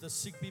please, the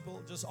sick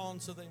people, just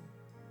answer them.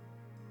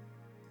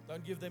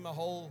 Don't give them a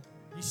whole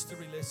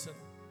history lesson.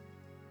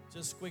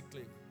 Just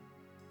quickly.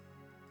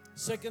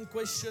 Second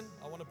question,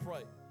 I want to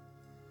pray.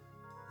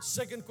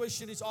 Second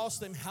question is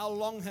ask them, how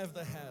long have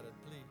they had it,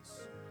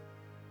 please?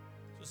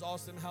 Just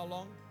ask them how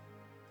long.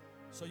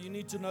 So you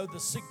need to know the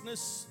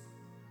sickness,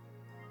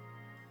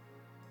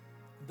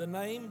 the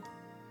name,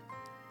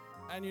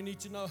 and you need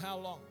to know how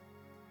long.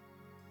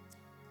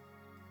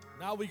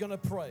 Now we're going to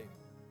pray.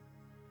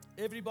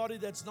 Everybody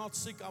that's not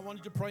sick, I want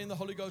you to pray in the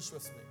Holy Ghost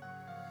with me.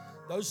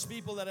 Those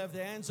people that have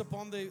their hands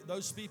upon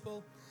those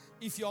people,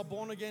 if you are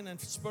born again and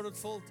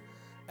spirit-filled,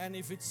 and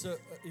if it's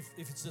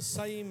the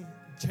same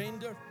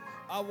gender,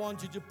 I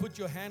want you to put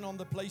your hand on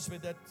the place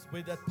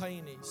where that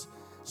pain is.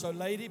 So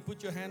lady,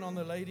 put your hand on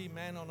the lady,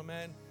 man on a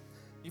man.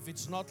 If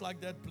it's not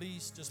like that,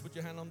 please just put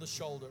your hand on the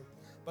shoulder.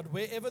 But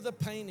wherever the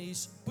pain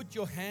is, put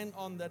your hand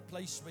on that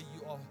place where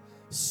you are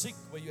sick,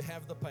 where you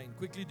have the pain.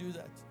 Quickly do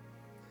that.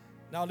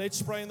 Now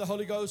let's pray in the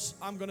Holy Ghost.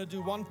 I'm going to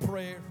do one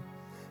prayer.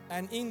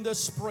 And in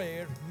this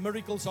prayer,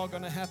 miracles are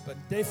going to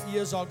happen. Deaf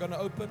ears are going to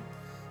open.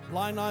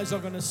 Blind eyes are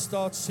going to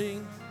start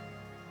seeing.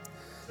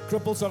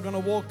 Cripples are going to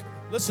walk.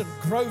 Listen,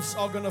 growths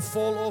are going to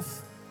fall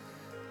off.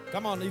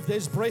 Come on, if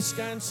there's breast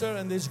cancer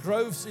and there's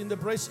growths in the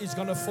breast, it's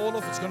going to fall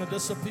off. It's going to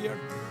disappear.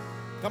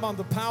 Come on,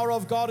 the power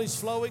of God is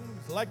flowing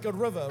like a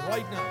river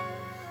right now.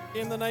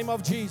 In the name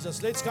of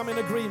Jesus, let's come in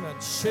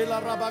agreement.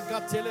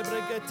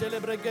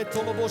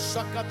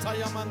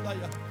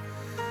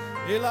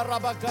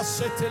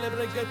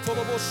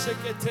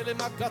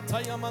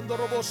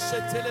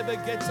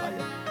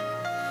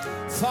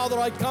 Father,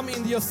 I come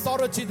in the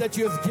authority that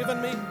you have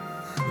given me,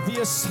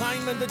 the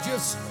assignment that you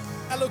have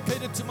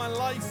allocated to my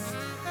life,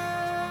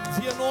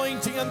 the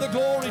anointing and the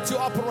glory to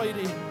operate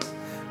in.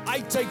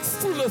 I take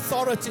full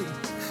authority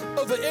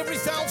over every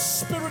foul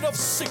spirit of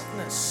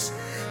sickness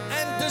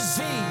and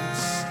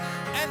disease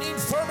and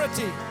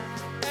infirmity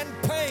and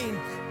pain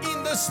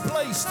in this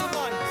place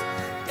tonight.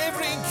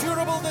 Every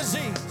incurable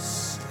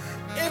disease,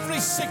 every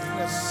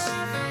sickness,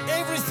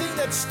 everything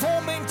that's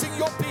tormenting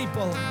your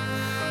people,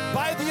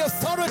 by the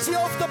authority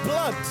of the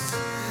blood,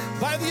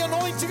 by the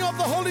anointing of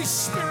the Holy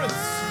Spirit,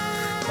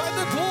 by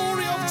the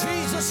glory of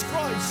Jesus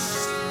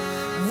Christ,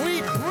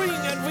 we bring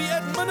and we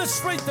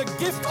administrate the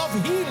gift of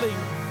healing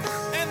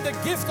and the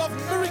gift of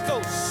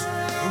miracles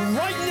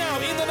right now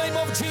in the name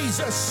of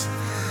Jesus.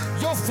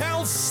 Your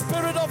foul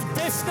spirit of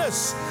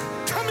deafness,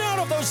 come out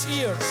of those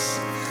ears.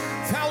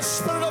 Foul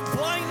spirit of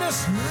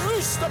blindness,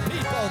 loose the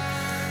people.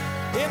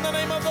 In the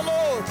name of the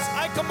Lord,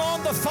 I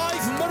command the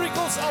 5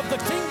 miracles of the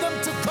kingdom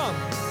to come.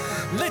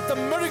 Let the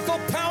miracle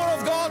power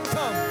of God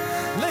come.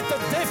 Let the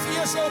deaf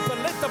ears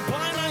open. Let the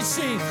blind eyes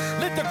see.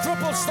 Let the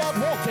cripples start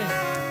walking.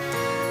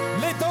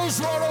 Let those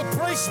who are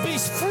oppressed be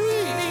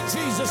free in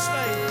Jesus'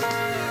 name.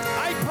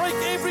 I break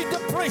every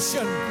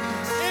depression,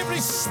 every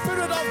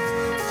spirit of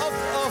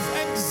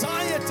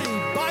anxiety,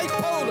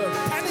 bipolar,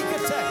 panic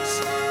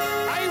attacks.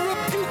 I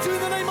rebuke you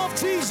in the name of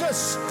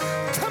Jesus.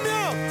 Come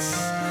out.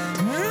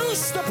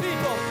 Loose the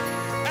people.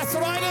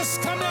 Arthritis,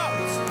 come out.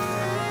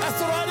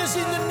 Arthritis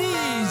in the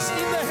knees,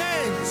 in the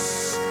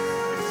hands.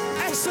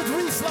 Acid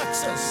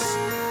refluxes.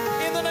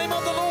 In the name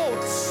of the Lord.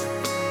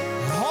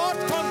 Heart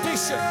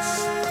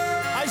conditions.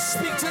 I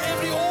speak to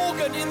every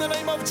organ in the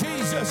name of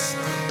Jesus.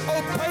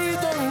 Obey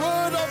the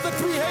word of the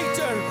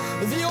Creator,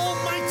 the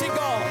Almighty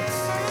God.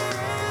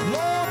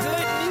 Lord,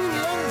 let new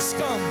lungs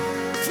come,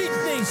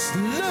 kidneys,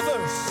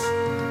 livers.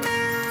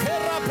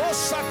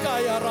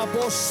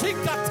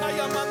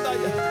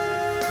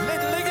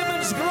 Let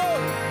ligaments grow.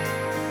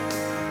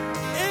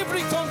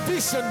 Every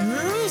condition,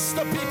 loose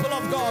the people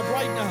of God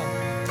right now.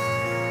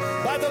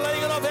 By the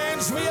laying of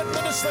hands, we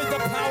administrate the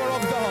power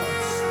of God.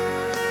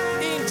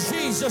 In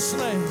Jesus'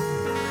 name.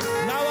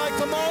 Now I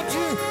command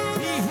you,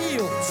 be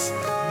healed,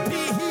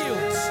 be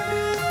healed,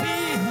 be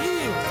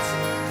healed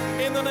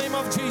in the name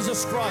of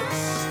Jesus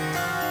Christ.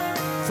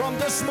 From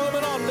this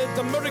moment on, let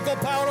the miracle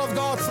power of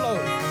God flow.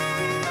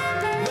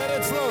 Let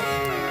it flow.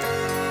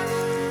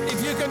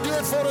 If you can do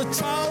it for a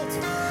child,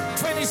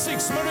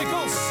 26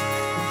 miracles,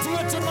 do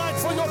it tonight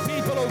for your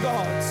people, oh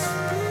God.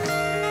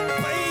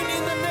 Pain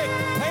in the neck,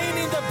 pain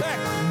in the back,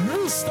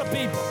 loose the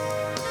people.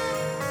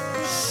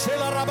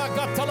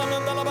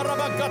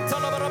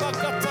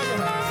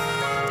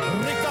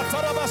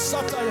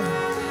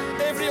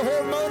 Every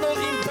hormonal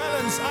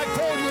imbalance, I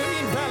call you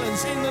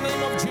imbalance in the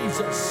name of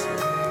Jesus.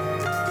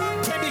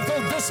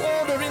 Chemical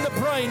disorder in the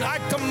brain, I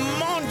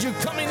command you,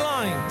 come in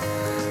line.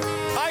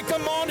 I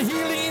command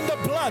healing in the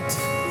blood.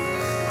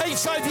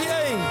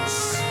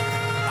 HIV/AIDS,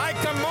 I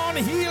command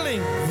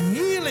healing,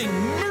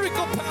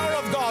 miracle power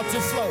of God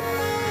to flow.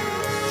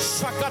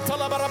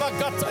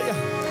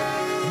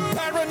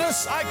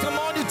 Barrenness, I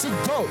command you to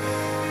go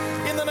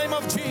in the name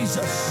of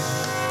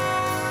Jesus.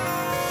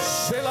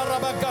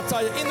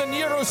 In the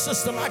neuro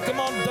system, I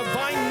command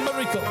divine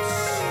miracles.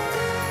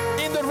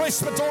 In the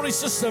respiratory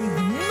system,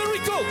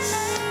 miracles.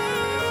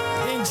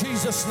 In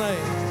Jesus'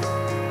 name.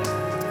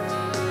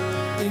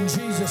 In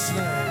Jesus'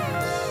 name.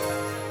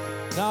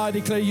 Now I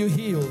declare you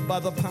healed by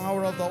the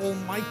power of the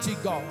Almighty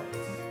God.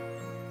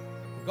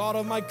 God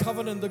of my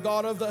covenant, the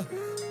God of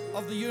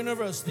the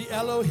universe, the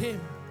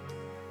Elohim.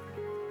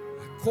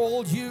 I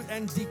call you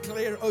and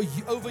declare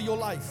over your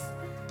life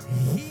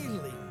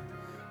healing,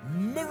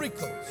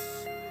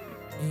 miracles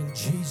in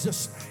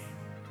Jesus' name.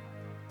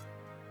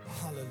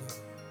 Hallelujah.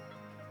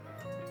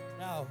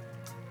 Now,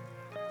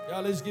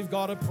 let's give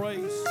God a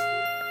praise.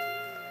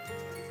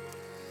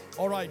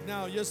 All right,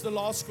 now here's the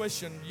last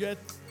question. Yet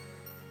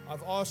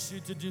I've asked you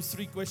to do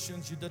 3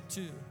 questions. You did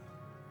 2. You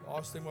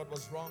asked them what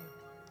was wrong.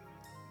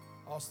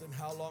 Ask them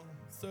how long.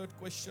 3rd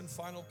question,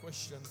 final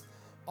question.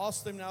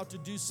 Ask them now to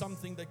do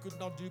something they could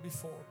not do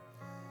before.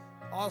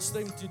 Ask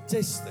them to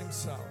test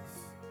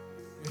themselves.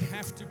 You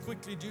have to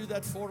quickly do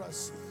that for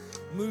us.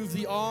 Move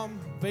the arm,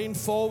 bend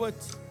forward.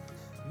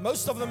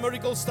 Most of the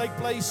miracles take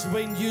place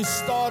when you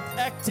start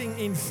acting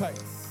in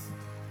faith.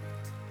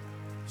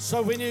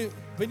 So when you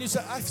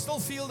say, I still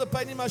feel the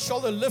pain in my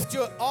shoulder, lift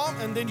your arm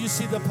and then you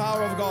see the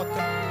power of God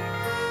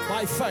come.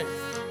 By faith.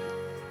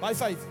 By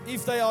faith.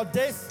 If they are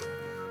deaf,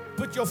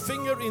 put your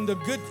finger in the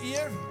good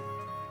ear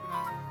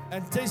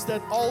and test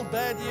that old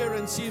bad ear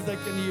and see if they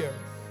can hear.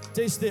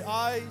 Test their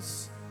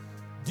eyes.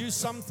 Do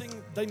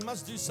something. They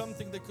must do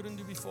something they couldn't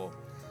do before.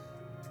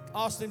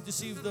 Ask them to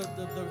see if the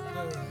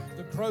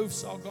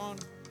growths are gone.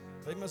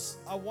 They must.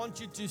 I want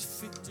you to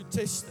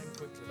test them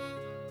quickly.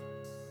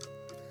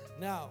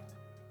 Now,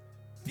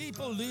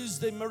 people lose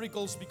their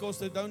miracles because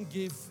they don't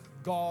give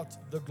God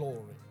the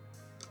glory.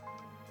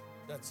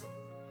 That's it.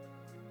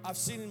 I've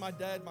seen in my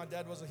dad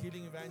was a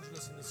healing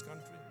evangelist in this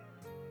country.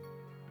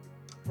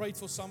 Prayed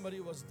for somebody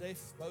who was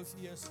deaf, both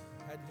ears,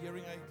 had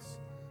hearing aids.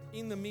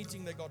 In the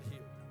meeting, they got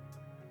healed.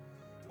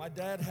 My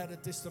dad had a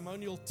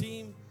testimonial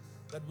team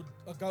that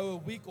would go a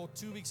week or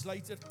 2 weeks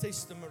later,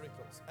 test the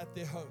miracles at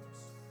their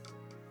homes.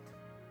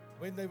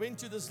 When they went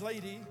to this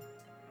lady,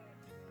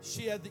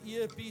 she had the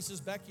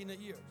earpieces back in her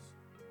ears.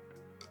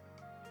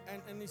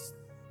 And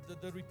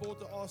the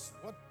reporter asked,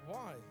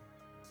 why?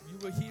 You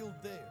were healed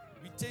there.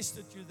 We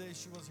tested you there,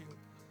 she was healed.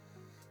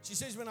 She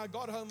says, when I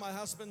got home, my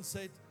husband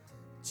said,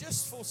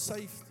 just for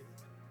safety,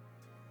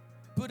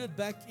 put it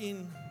back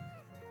in.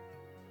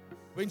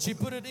 When she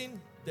put it in,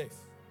 deaf.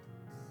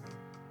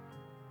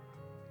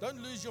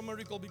 Don't lose your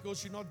miracle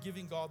because you're not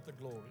giving God the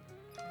glory.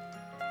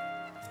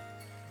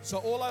 So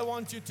all I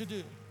want you to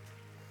do,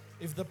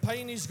 if the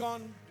pain is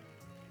gone,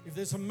 if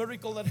there's a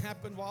miracle that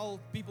happened while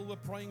people were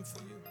praying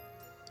for you,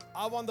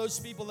 I want those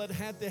people that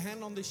had their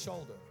hand on their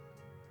shoulder,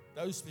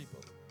 those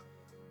people,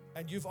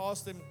 and you've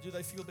asked them, do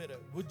they feel better?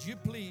 Would you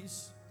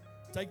please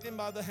take them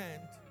by the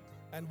hand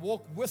and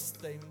walk with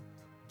them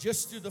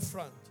just to the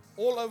front,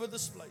 all over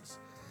this place?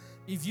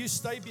 If you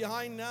stay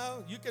behind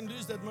now, you can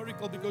lose that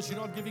miracle because you're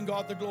not giving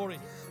God the glory.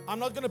 I'm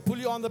not going to pull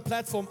you on the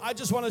platform. I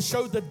just want to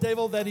show the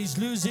devil that he's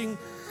losing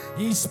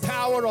his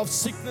power of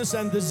sickness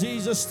and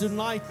diseases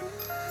tonight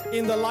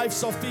in the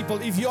lives of people.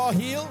 If you are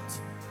healed,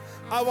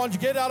 I want you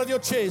to get out of your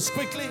chairs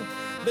quickly.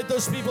 Let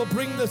those people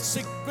bring the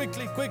sick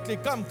quickly.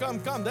 Come.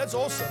 That's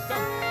awesome.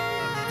 Come.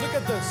 Look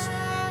at this.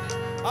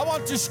 I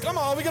want to, come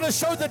on, we're going to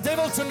show the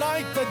devil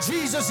tonight that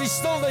Jesus is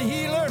still the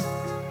healer.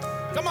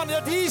 Come on,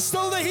 that he's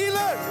still the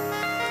healer.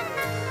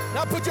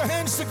 Now put your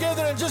hands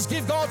together and just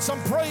give God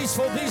some praise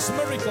for these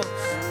miracles.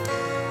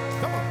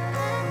 Come on.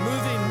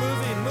 Move in.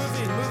 Move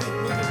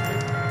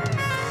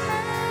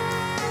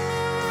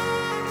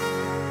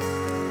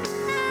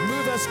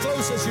as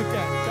close as you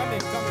can. Come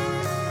in.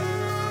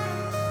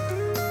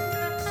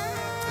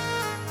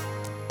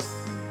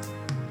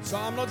 So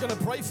I'm not going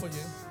to pray for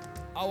you.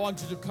 I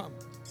want you to come.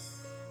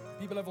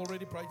 People have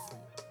already prayed for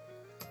you.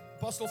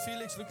 Apostle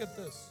Felix, look at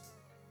this.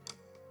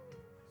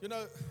 You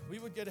know, we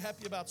would get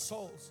happy about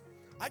souls.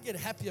 I get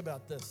happy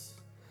about this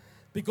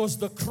because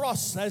the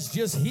cross has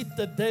just hit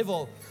the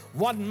devil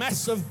one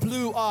massive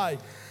blue eye.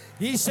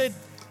 He said,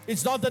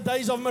 it's not the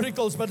days of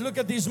miracles, but look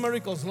at these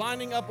miracles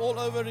lining up all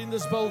over in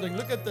this building.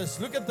 Look at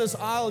this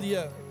aisle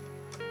here.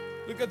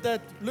 Look at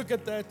that.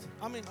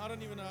 I mean, I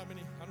don't even know how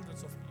many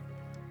hundreds of people.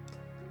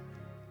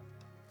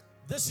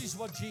 This is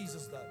what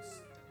Jesus does.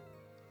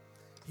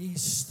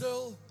 He's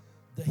still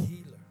the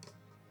healer.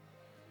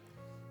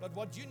 But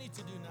what you need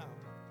to do now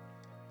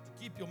to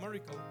keep your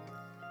miracle,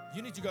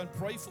 you need to go and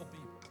pray for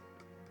people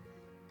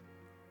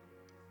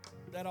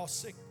that are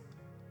sick.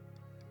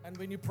 And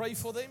when you pray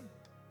for them,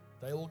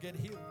 they will get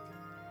healed.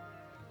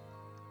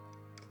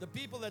 The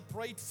people that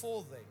prayed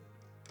for them,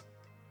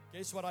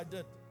 guess what I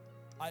did?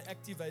 I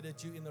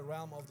activated you in the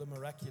realm of the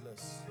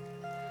miraculous.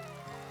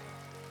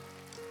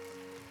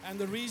 And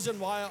the reason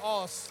why I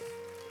asked,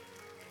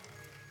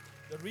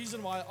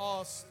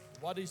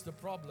 what is the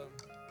problem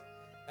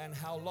and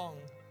how long,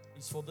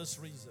 is for this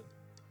reason.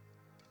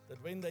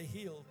 That when they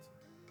healed,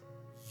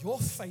 your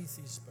faith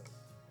is built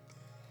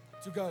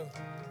to go,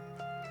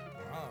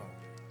 wow,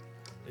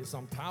 there's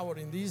some power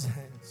in these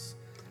hands.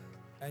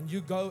 And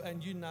you go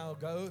and you now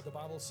go, the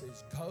Bible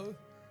says, go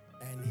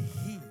and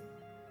heal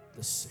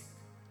the sick.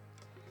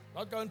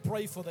 Not go and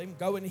pray for them,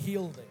 go and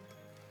heal them.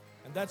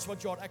 And that's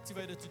what you're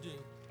activated to do.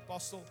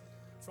 Apostle,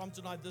 from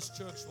tonight, this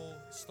church will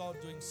start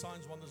doing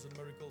signs, wonders, and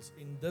miracles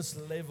in this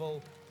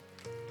level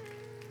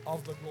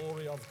of the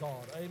glory of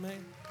God.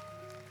 Amen.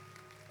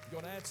 You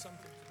want to add something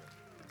to that?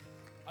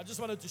 I just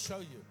wanted to show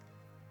you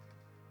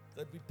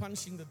that we're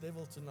punching the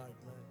devil tonight,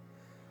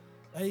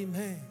 man.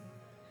 Amen.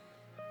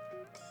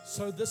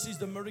 So this is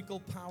the miracle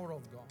power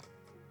of God.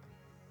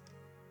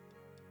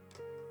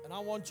 And I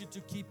want you to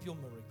keep your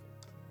miracle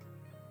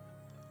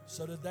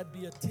so that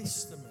be a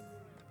testimony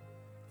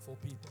for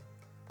people.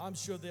 I'm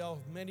sure there are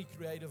many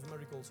creative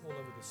miracles all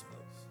over this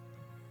place.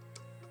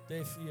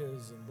 Deaf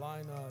ears and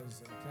blind eyes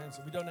and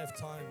cancer. We don't have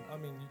time. I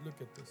mean, you look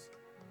at this.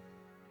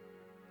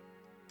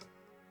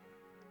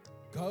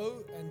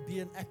 Go and be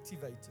an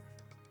activator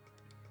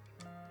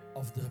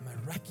of the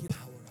miraculous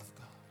power of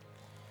God.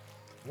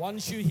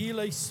 Once you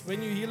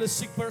when you heal a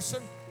sick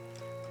person,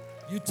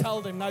 you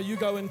tell them, now you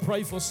go and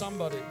pray for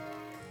somebody.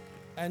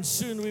 And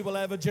soon we will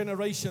have a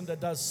generation that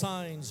does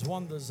signs,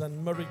 wonders,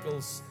 and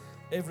miracles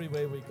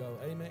everywhere we go.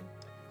 Amen.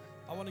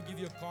 I want to give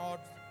you a card,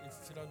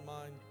 if you don't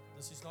mind.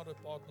 This is not a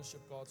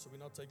partnership card, so we're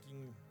not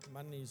taking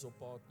monies or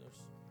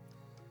partners.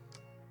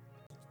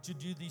 To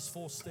do these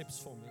 4 steps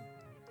for me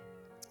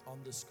on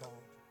this card.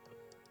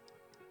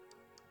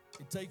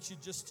 It takes you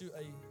just to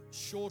a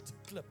short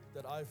clip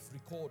that I've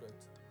recorded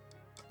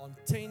on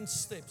 10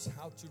 steps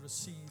how to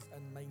receive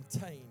and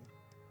maintain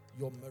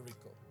your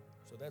miracle.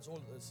 So that's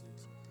all this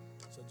is.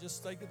 So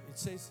just take it. It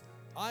says,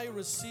 I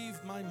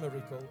received my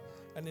miracle.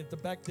 And at the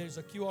back there's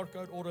a QR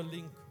code or a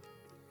link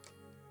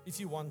if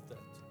you want that.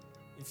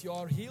 If you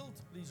are healed,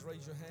 please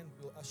raise your hand.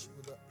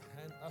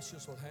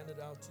 Ushers will hand it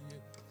out to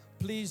you.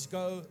 please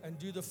go and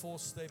do the 4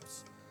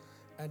 steps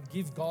and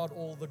give God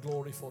all the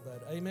glory for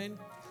that. Amen.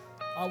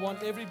 I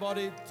want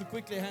everybody to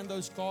quickly hand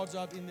those cards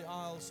out in the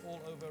aisles, all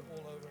over,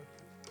 all over.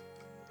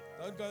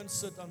 Don't go and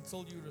sit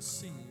until you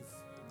receive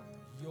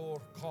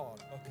your card,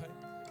 okay?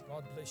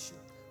 God bless you.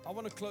 I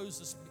want to close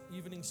this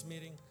evening's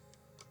meeting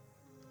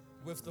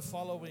with the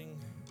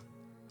following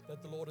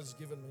that the Lord has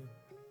given me.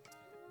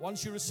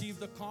 Once you receive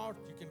the card,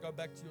 you can go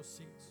back to your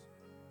seats.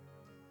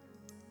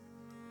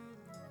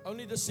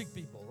 Only the sick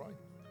people, right?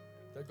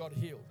 They got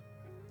healed.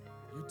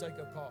 You take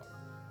a card.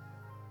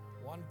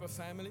 1 per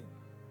family.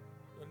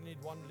 You only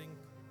need 1 link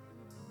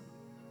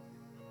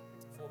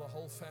for the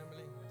whole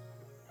family.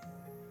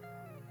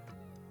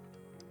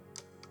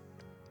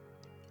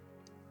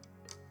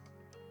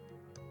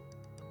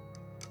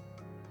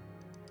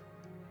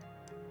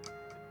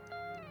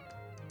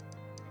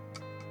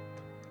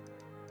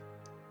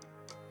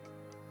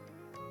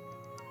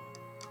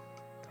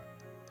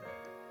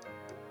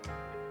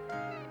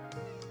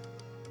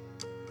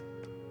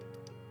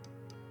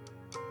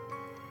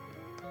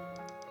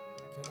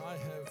 Can I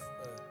have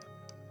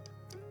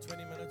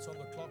 20 minutes on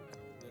the clock?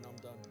 Then I'm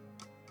done.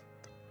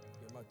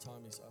 Then my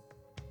time is up.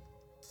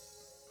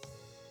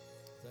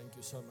 Thank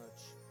you so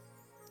much.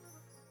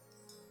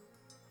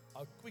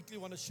 I quickly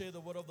want to share the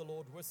word of the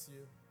Lord with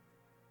you.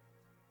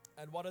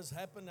 And what has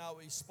happened now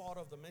is part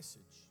of the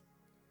message.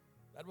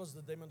 That was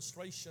the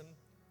demonstration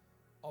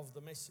of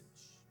the message.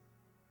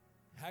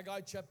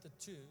 Haggai chapter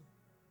 2,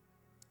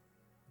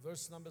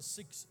 verse number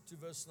 6 to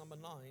verse number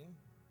 9.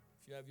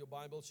 If you have your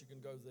Bibles, you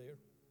can go there.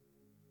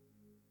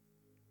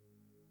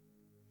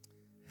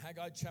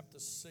 Haggai chapter 2,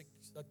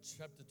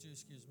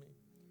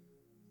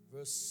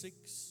 verse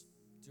 6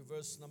 to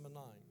verse number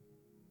 9.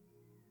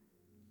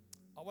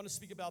 I want to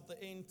speak about the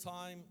end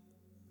time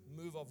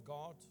move of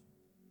God.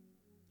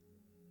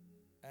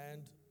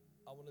 And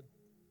I want to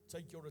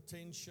take your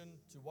attention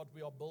to what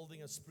we are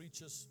building as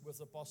preachers with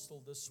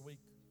Apostle this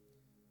week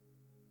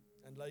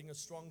and laying a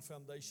strong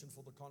foundation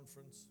for the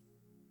conference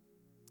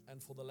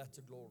and for the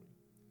latter glory.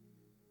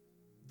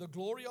 The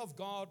glory of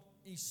God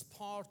is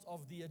part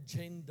of the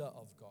agenda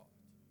of God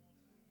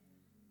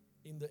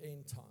in the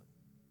end time.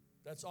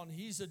 That's on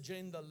His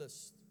agenda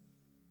list,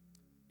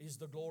 is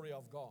the glory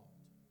of God.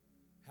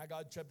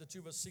 Haggai chapter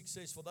 2 verse 6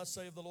 says, "For thus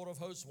saith the Lord of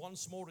hosts,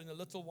 once more in a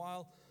little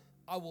while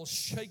I will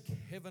shake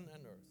heaven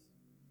and earth,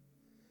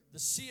 the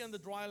sea and the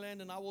dry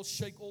land, and I will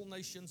shake all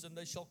nations, and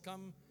they shall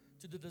come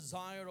to the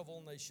desire of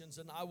all nations,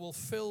 and I will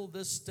fill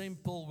this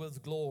temple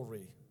with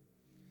glory."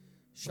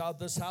 Shout,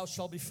 "This house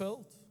shall be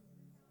filled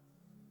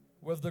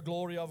with the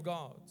glory of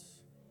God,"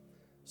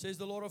 says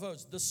the Lord of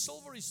hosts. "The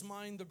silver is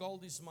mine, the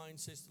gold is mine,"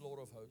 says the Lord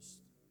of hosts.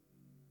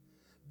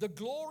 "The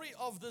glory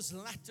of this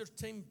latter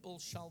temple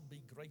shall be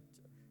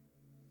greater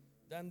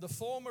than the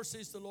former,"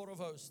 says the Lord of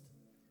hosts.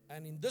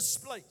 "And in this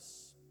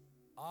place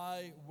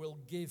I will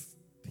give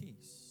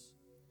peace,"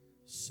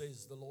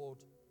 says the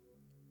Lord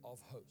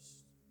of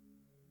hosts.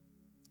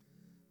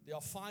 There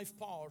are 5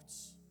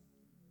 parts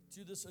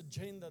to this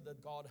agenda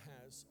that God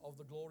has of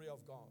the glory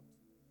of God.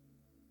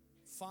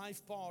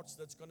 5 parts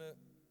that's going to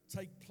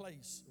take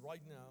place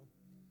right now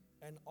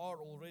and are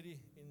already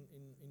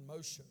in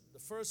motion. The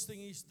first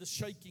thing is the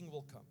shaking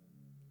will come.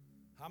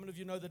 How many of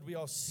you know that we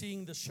are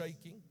seeing the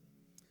shaking?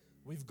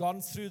 We've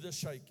gone through the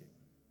shaking.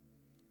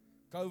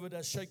 COVID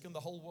has shaken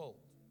the whole world.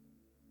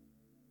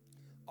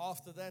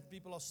 After that,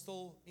 people are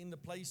still in the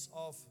place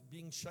of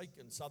being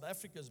shaken. South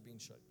Africa has been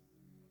shaken.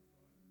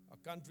 Our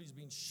country's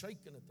been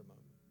shaken at the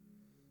moment.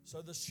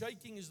 So the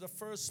shaking is the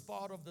first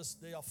part of this.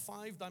 There are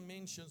 5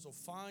 dimensions or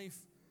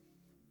 5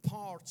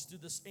 parts to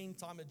this end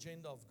time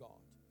agenda of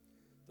God.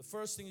 The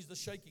first thing is the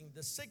shaking.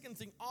 The second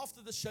thing,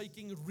 after the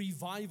shaking,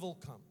 revival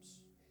comes.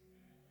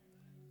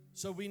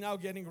 So we're now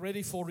getting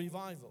ready for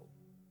revival.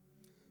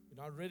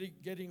 We're now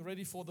getting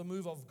ready for the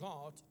move of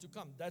God to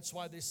come. That's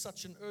why there's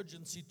such an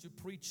urgency to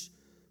preach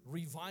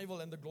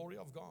revival and the glory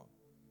of God.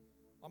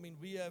 I mean,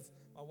 we have,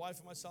 my wife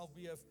and myself,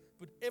 we have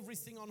put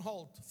everything on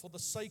hold for the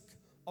sake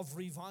of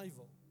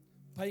revival,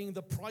 paying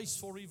the price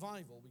for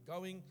revival. We're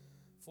going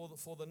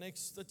for the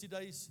next 30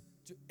 days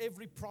to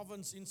every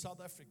province in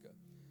South Africa,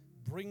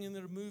 bringing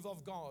the move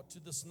of God to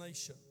this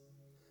nation,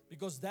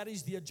 because that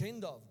is the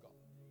agenda of God,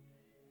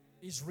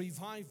 is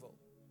revival.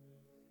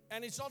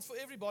 And it's not for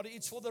everybody,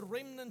 it's for the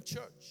remnant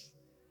church.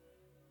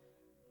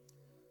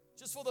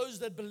 Just for those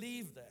that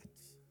believe that.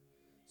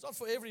 It's not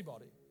for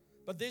everybody.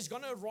 But there's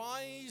going to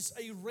rise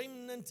a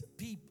remnant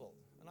people.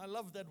 And I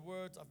love that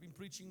word. I've been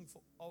preaching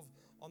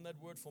on that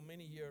word for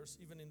many years,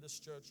 even in this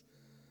church.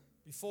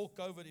 Before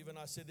COVID even,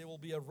 I said there will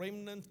be a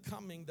remnant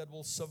coming that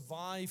will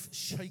survive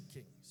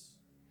shakings.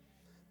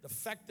 The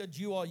fact that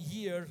you are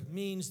here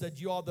means that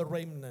you are the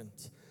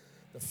remnant.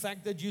 The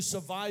fact that you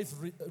survive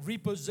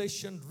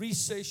repossession,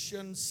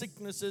 recession,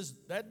 sicknesses,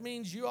 that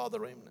means you are the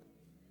remnant.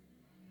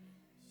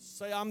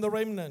 Say, "I'm the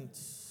remnant."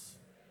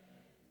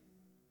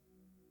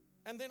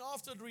 And then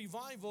after the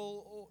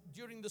revival, or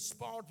during the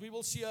part, we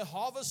will see a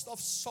harvest of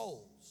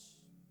souls.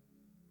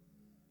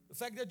 The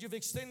fact that you've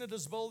extended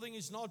this building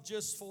is not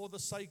just for the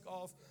sake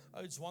of, oh,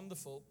 it's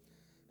wonderful.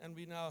 and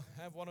we now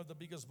have one of the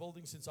biggest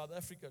buildings in South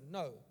Africa.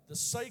 No, the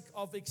sake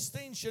of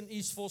extension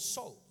is for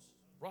souls.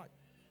 Right.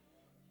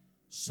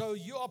 So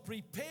you are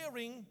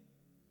preparing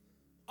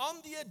on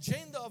the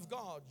agenda of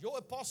God. Your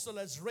apostle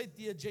has read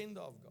the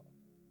agenda of God.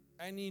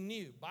 And he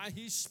knew by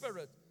his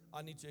Spirit,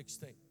 I need to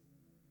extend.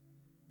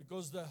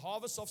 Because the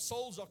harvest of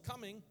souls are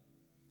coming.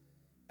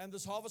 And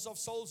this harvest of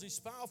souls is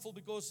powerful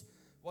because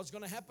what's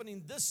going to happen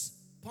in this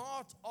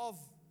part of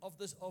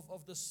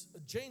this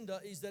agenda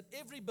is that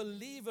every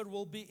believer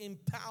will be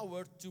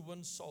empowered to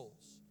win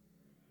souls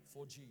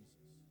for Jesus.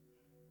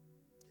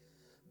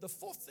 The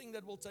fourth thing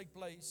that will take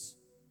place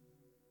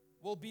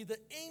will be the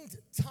end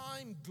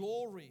time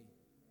glory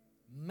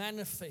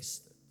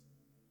manifested.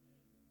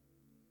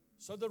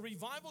 So the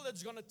revival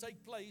that's going to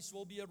take place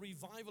will be a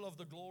revival of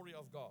the glory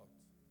of God.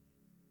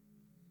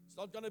 It's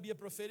not going to be a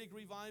prophetic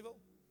revival.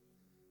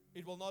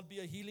 It will not be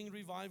a healing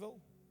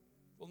revival.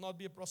 It will not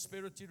be a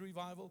prosperity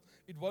revival.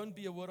 It won't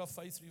be a word of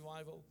faith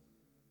revival.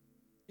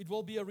 It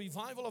will be a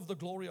revival of the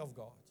glory of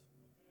God.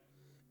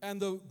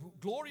 And the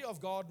glory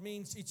of God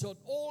means it's an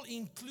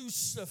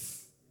all-inclusive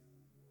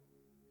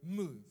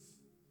move.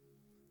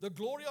 The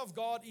glory of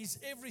God is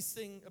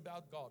everything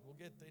about God. We'll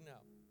get there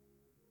now.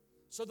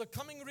 So the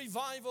coming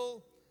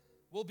revival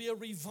will be a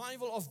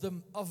revival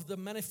of the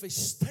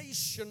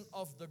manifestation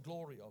of the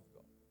glory of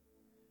God.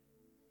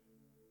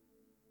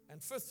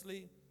 And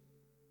fifthly,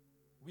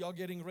 we are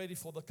getting ready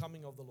for the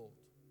coming of the Lord.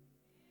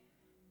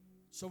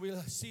 So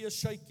we'll see a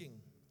shaking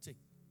tick.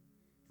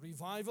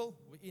 Revival,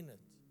 we're in it.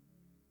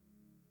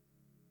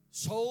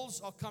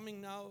 Souls are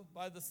coming now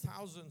by the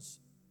thousands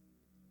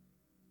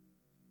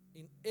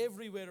in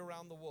everywhere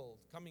around the world,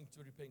 coming to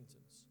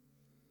repentance.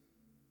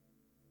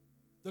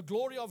 The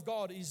glory of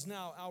God is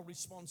now our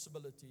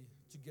responsibility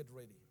to get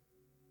ready.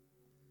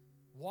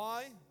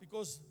 Why?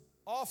 Because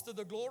after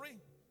the glory,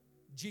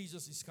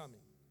 Jesus is coming.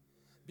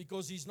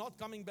 Because He's not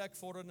coming back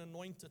for an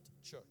anointed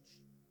church.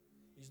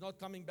 He's not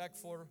coming back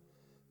for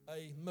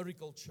a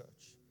miracle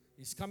church.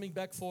 He's coming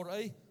back for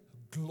a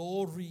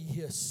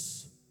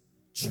glorious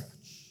church.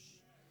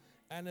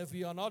 And if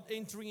we are not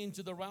entering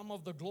into the realm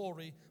of the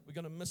glory, we're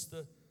going to miss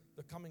the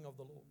coming of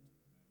the Lord.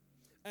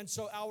 And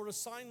so our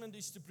assignment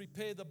is to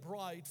prepare the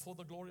bride for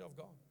the glory of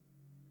God.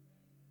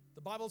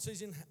 The Bible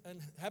says in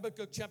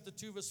Habakkuk chapter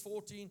 2 verse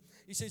 14,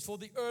 He says, for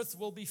the earth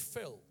will be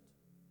filled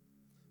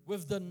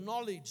with the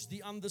knowledge,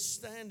 the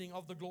understanding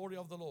of the glory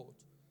of the Lord,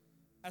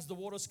 as the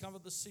waters cover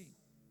the sea.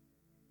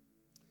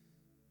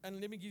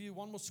 And let me give you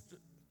one more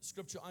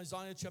scripture,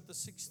 Isaiah chapter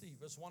 60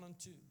 verse 1 and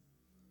 2.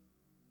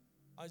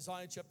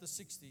 Isaiah chapter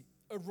 60.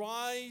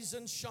 Arise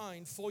and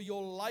shine, for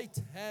your light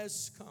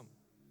has come,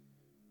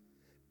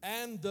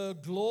 and the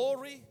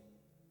glory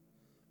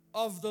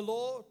of the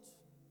Lord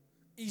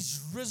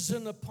is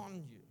risen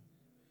upon you.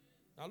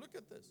 Now look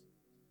at this.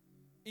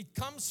 It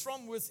comes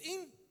from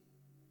within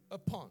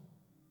upon.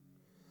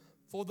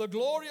 For the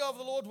glory of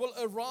the Lord will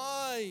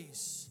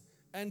arise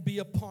and be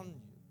upon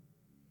you.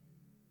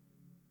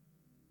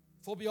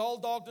 For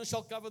behold, darkness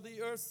shall cover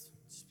the earth.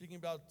 Speaking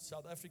about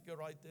South Africa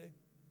right there.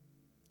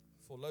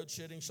 For load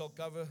shedding shall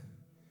cover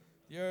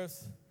the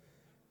earth.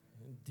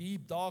 In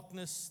deep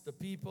darkness the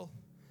people.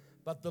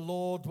 But the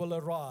Lord will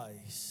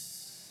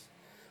arise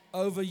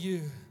over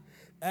you,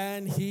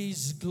 and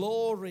His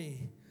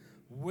glory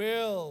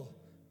will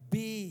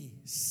be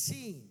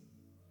seen.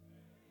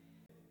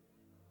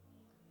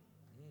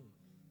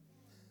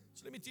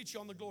 So let me teach you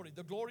on the glory.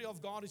 The glory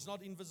of God is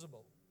not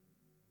invisible.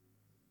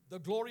 The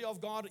glory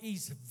of God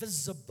is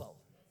visible.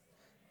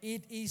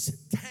 It is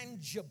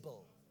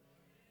tangible.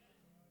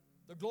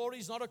 The glory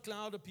is not a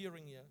cloud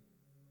appearing here.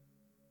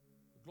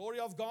 The glory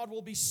of God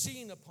will be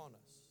seen upon us.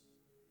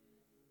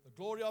 The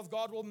glory of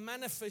God will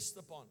manifest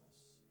upon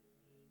us.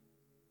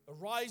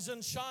 Arise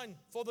and shine,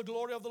 for the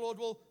glory of the Lord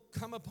will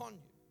come upon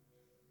you.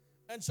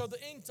 And so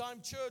the end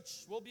time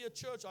church will be a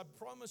church, I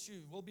promise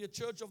you, will be a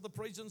church of the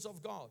presence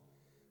of God.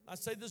 I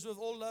say this with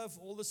all love,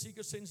 all the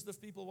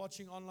seeker-sensitive people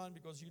watching online,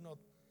 because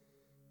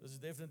this is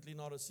definitely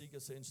not a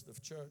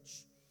seeker-sensitive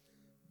church.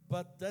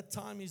 But that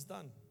time is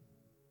done.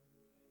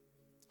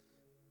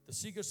 The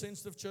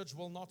seeker-sensitive church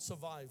will not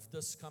survive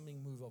this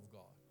coming move of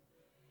God.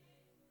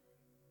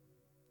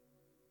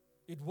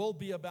 It will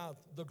be about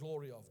the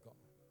glory of God.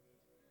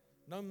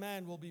 No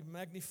man will be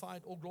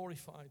magnified or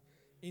glorified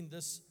in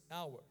this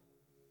hour.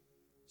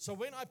 So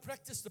when I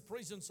practice the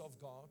presence of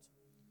God,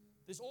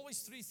 there's always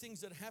three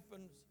things that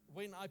happen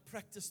when I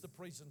practice the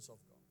presence of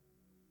God.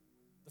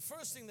 The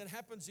first thing that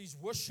happens is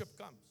worship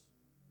comes.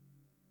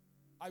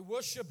 I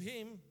worship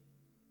Him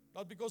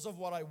not because of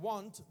what I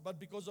want, but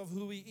because of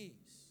who He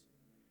is.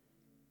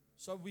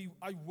 So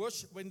I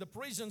worship. When the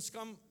presence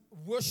comes,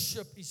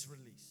 worship is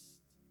released.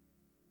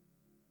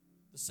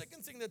 The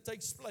second thing that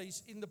takes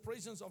place in the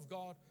presence of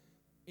God,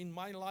 in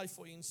my life,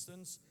 for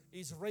instance,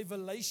 is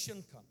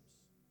revelation comes.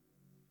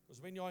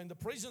 Because when you're in the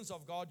presence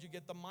of God, you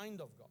get the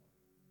mind of God.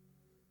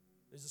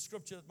 There's a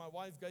scripture that my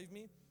wife gave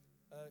me.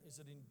 Is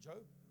it in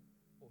Job?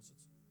 Or is it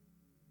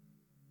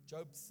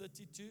Job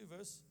 32,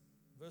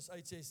 verse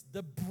 8 says,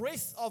 the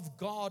breath of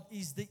God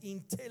is the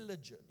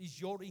intelligence,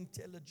 is your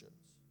intelligence.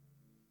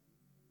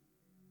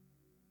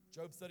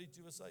 Job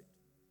 32 verse 8.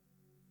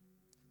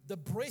 The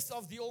breath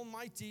of the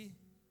Almighty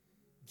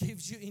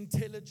gives you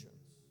intelligence.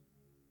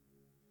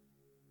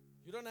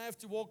 You don't have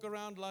to walk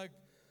around like,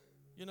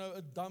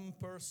 a dumb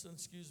person,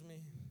 excuse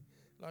me.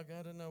 Like,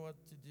 I don't know what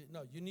to do.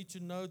 No, you need to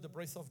know the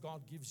breath of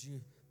God gives you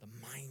the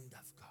mind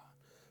of God.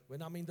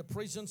 When I'm in the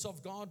presence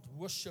of God,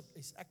 worship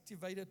is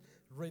activated,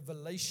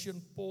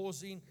 revelation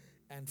pours in,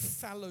 and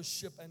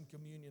fellowship and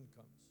communion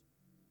comes.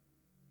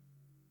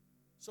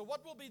 So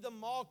what will be the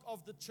mark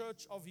of the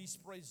church of His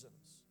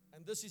presence?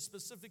 And this is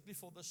specifically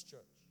for this church.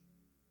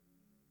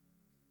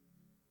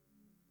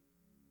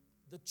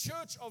 The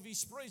church of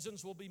His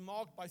presence will be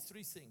marked by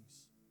 3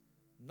 things.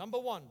 Number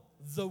 1,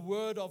 the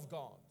Word of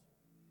God.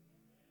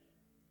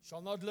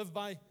 Shall not live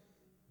by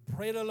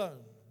bread alone,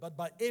 but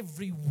by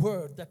every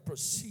word that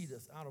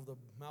proceedeth out of the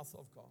mouth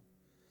of God.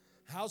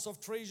 House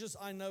of treasures,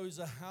 I know, is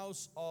a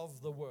house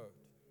of the Word.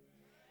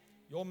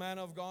 Your man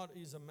of God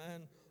is a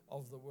man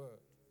of the Word.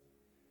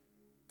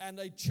 And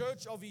a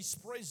church of His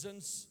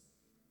presence,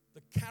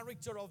 the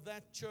character of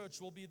that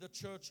church will be the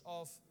church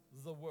of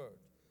the Word.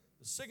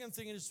 The second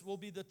thing will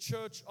be the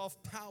church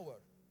of power.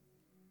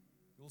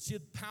 You'll see a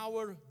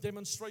power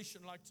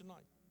demonstration like tonight.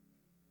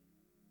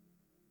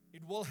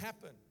 It will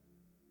happen.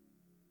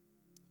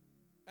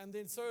 And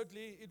then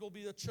thirdly, it will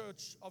be the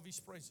church of His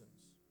presence.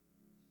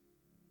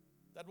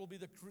 That will be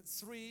the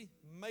 3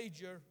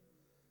 major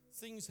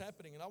things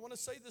happening. And I want to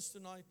say this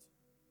tonight,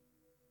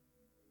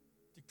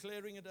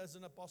 declaring it as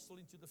an apostle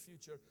into the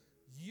future.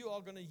 You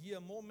are going to hear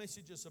more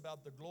messages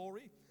about the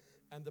glory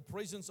and the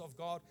presence of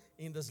God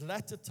in this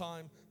latter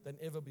time than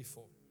ever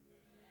before.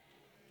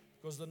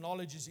 Because the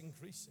knowledge is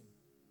increasing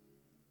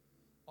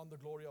on the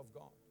glory of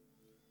God.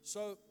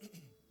 So,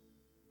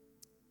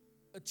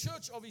 a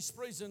church of His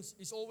presence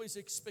is always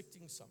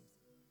expecting something.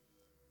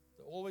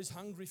 They're always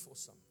hungry for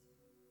something.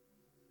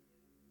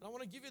 And I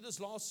want to give you this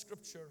last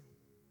scripture,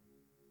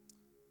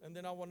 and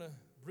then I want to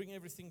bring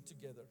everything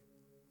together.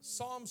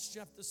 Psalms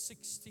chapter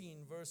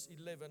 16, verse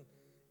 11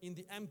 in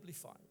the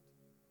Amplified.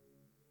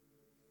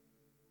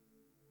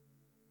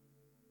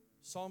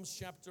 Psalms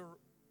chapter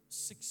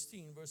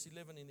 16, verse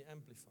 11 in the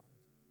Amplified.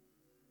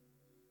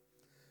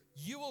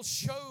 You will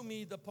show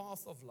me the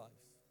path of life.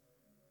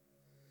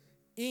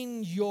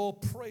 In your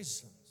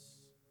presence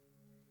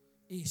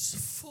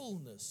is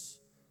fullness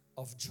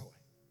of joy.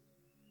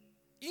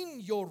 In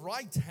your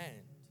right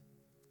hand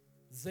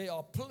there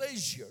are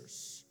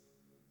pleasures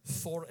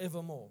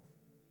forevermore.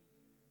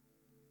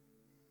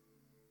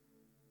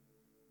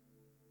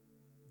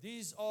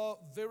 These are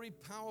very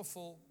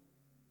powerful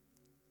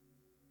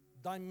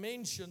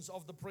dimensions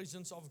of the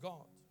presence of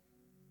God.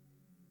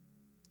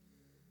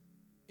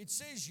 It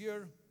says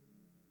here,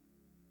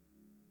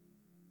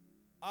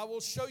 I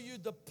will show you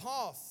the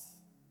path.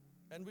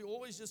 And we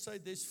always just say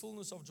there's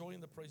fullness of joy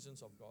in the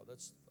presence of God.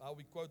 That's how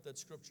we quote that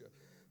scripture.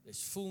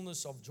 There's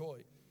fullness of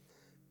joy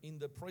in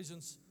the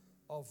presence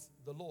of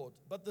the Lord.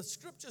 But the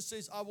scripture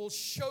says, I will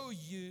show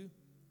you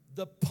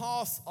the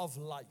path of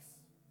life.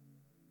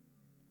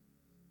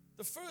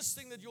 The first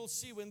thing that you'll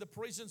see when the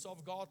presence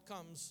of God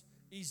comes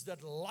is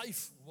that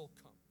life will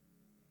come.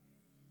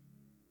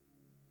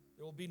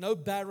 There will be no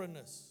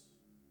barrenness,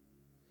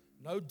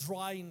 no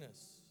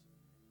dryness.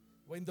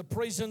 When the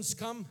presence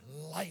comes,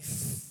 life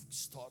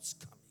starts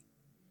coming.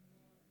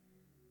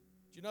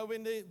 Do you know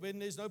when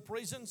there's no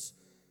presence,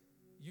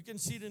 you can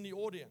see it in the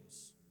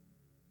audience.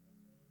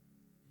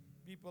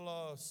 People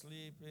are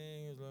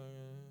sleeping.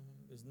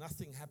 There's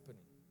nothing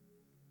happening.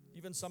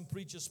 Even some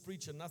preachers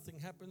preach and nothing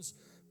happens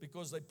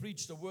because they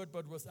preach the word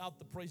but without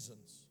the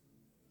presence.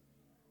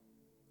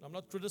 I'm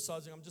not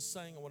criticizing, I'm just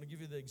saying, I want to give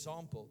you the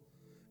example.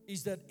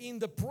 Is that in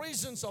the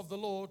presence of the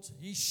Lord,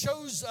 He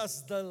shows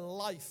us the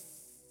life.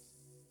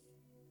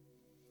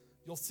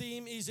 Your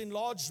theme is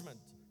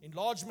enlargement.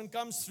 Enlargement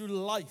comes through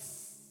life.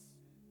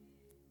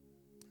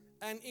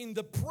 And in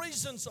the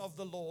presence of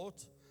the Lord,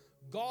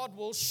 God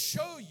will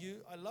show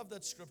you, I love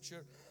that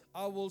scripture,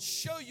 I will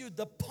show you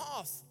the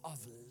path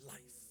of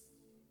life.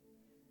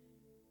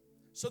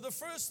 So the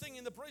first thing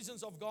in the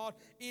presence of God,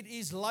 it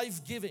is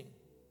life-giving.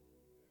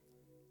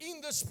 In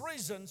this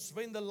presence,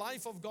 when the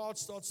life of God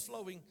starts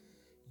flowing,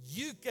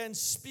 you can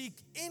speak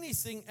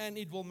anything and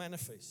it will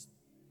manifest.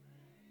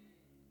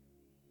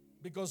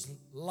 Because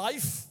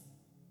life,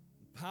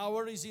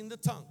 power is in the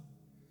tongue.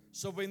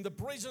 So when the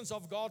presence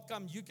of God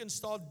comes, you can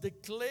start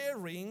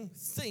declaring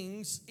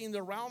things in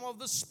the realm of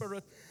the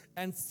Spirit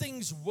and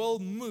things will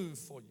move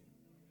for you.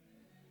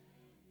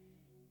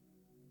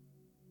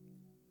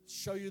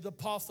 Show you the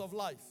path of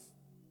life.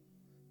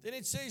 Then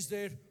it says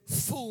there,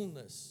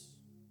 fullness.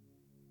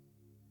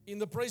 In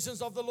the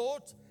presence of the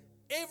Lord,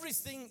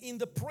 everything in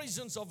the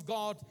presence of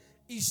God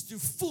is to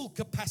full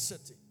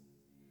capacity.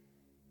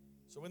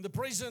 So when the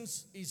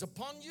presence is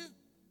upon you,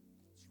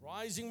 it's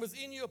rising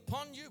within you,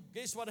 upon you,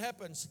 guess what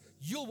happens?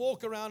 You'll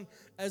walk around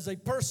as a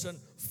person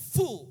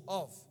full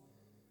of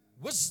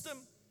wisdom,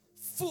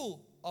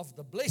 full of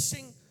the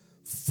blessing,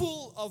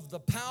 full of the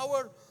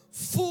power,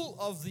 full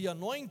of the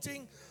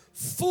anointing,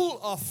 full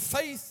of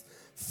faith,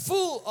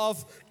 full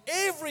of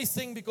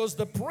everything, because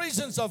the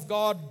presence of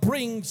God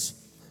brings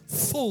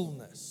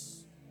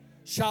fullness.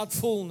 Shout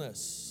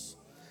fullness.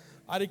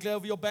 I declare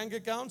over your bank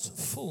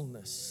accounts,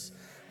 fullness.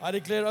 I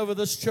declare over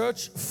this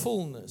church,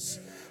 fullness.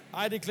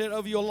 I declare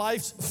over your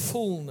lives,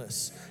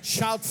 fullness.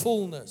 Shout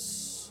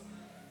fullness.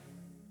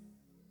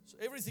 So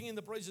everything in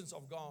the presence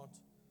of God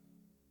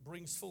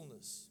brings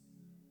fullness.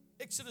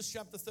 Exodus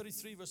chapter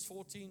 33 verse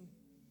 14,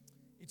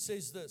 it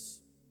says this.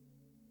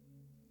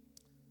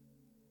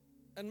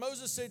 And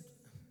Moses said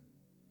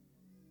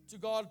to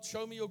God,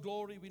 show me your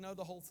glory. We know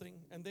the whole thing.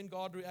 And then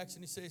God reacts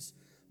and he says,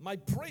 my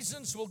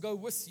presence will go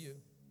with you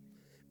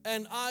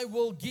and I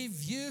will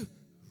give you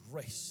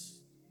rest.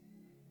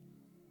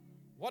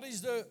 What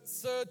is the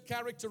third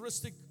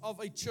characteristic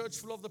of a church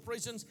full of the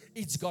presence?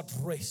 It's got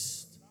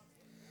rest.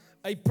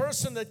 A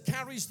person that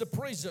carries the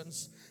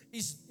presence,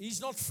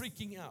 he's not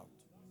freaking out.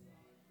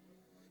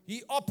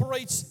 He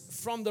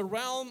operates from the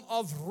realm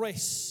of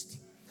rest.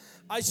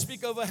 I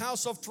speak over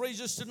House of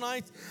Treasures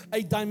tonight,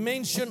 a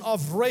dimension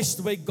of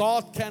rest where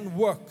God can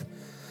work.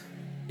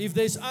 If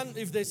there's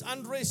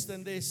unrest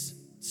and there's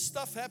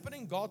stuff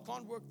happening, God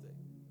can't work there.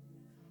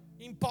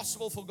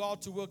 Impossible for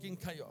God to work in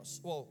chaos.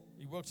 Well,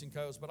 He works in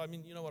chaos, but I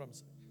mean, you know what I'm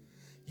saying.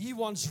 He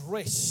wants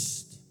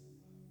rest.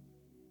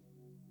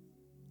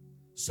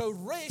 So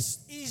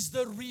rest is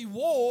the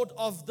reward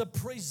of the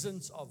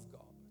presence of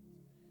God.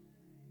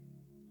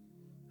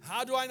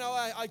 How do I know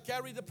I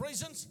carry the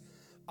presence?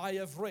 I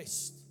have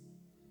rest.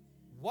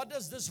 What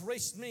does this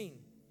rest mean?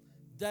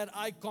 That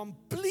I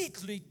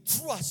completely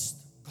trust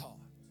God.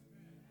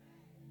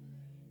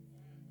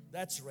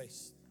 That's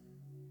rest.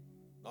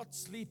 Not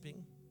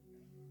sleeping.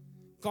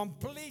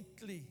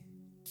 Completely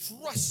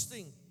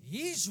trusting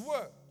His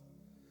word.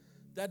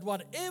 That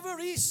whatever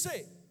He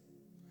said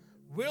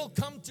will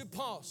come to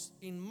pass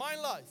in my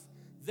life.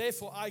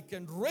 Therefore, I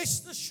can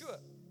rest assured.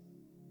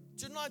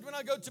 Tonight when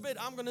I go to bed,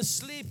 I'm going to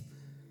sleep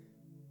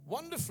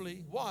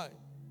wonderfully. Why?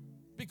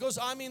 Because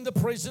I'm in the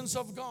presence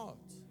of God.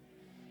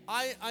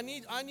 I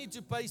need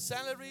to pay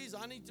salaries.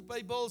 I need to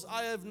pay bills.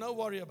 I have no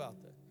worry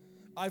about that.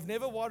 I've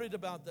never worried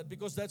about that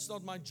because that's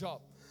not my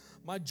job.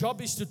 My job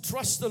is to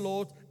trust the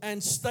Lord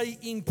and stay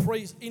in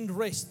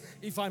rest.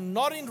 If I'm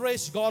not in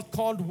rest, God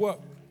can't work.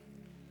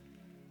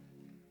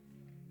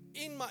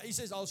 He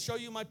says, I'll show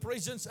you my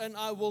presence and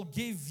I will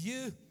give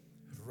you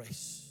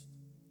rest.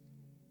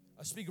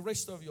 I speak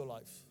rest over your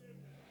life.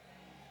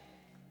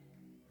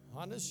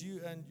 Hannes,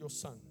 you and your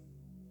son.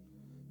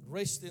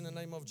 Rest in the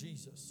name of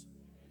Jesus.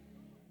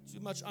 Too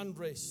much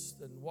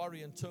unrest and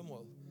worry and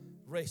turmoil.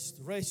 Rest,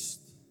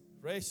 rest,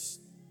 rest.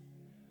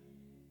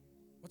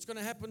 What's going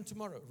to happen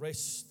tomorrow?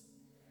 Rest.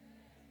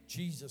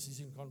 Jesus is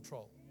in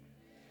control.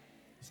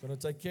 He's going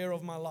to take care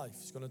of my life.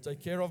 He's going to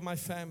take care of my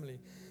family.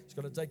 He's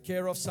going to take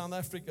care of South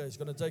Africa. He's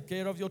going to take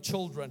care of your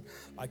children.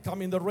 I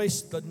come in the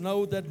rest that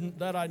know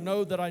that I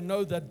know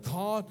that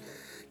God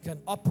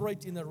can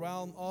operate in the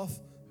realm of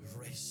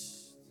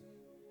rest.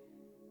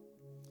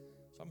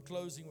 So I'm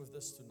closing with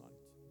this tonight.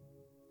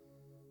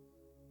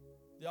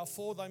 There are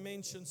 4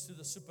 dimensions to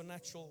the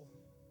supernatural.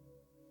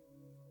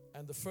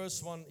 And the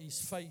first one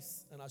is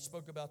faith. And I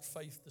spoke about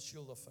faith, the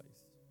shield of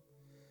faith.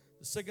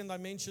 The second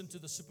dimension to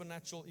the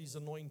supernatural is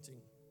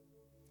anointing.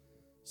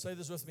 Say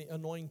this with me,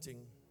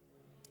 anointing.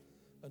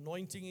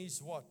 Anointing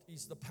is what?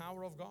 Is the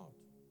power of God.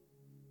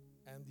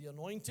 And the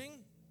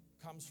anointing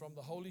comes from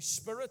the Holy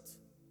Spirit,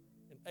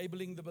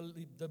 enabling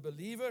the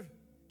believer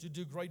to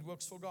do great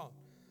works for God.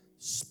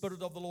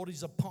 Spirit of the Lord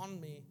is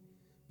upon me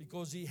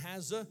because He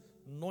has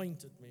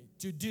anointed me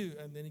to do,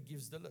 and then He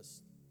gives the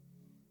list.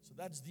 So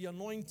that's the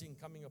anointing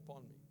coming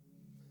upon me.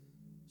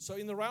 So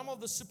in the realm of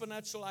the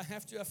supernatural, I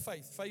have to have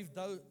faith. Faith,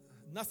 though,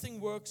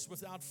 nothing works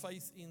without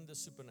faith in the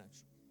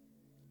supernatural.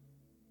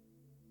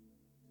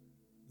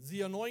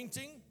 The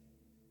anointing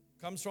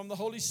comes from the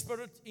Holy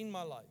Spirit in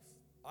my life.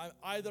 I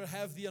either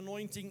have the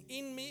anointing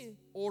in me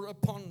or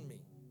upon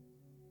me.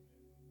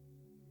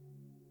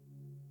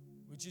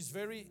 Which is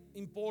very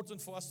important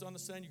for us to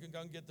understand. You can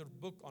go and get the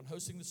book on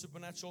Hosting the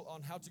Supernatural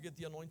on how to get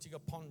the anointing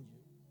upon you.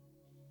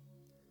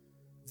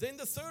 Then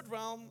the third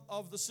realm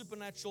of the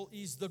supernatural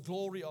is the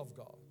glory of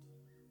God.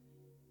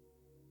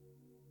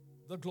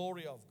 The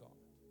glory of God.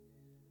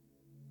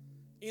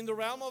 In the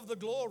realm of the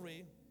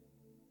glory,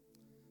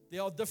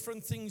 there are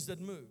different things that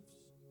move.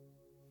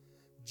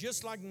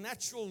 Just like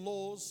natural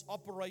laws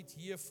operate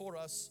here for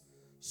us,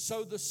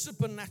 so the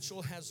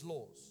supernatural has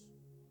laws,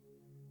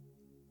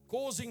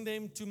 causing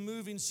them to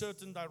move in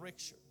certain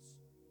directions.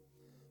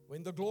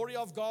 When the glory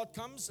of God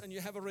comes and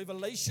you have a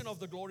revelation of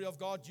the glory of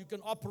God, you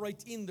can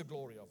operate in the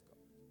glory of God.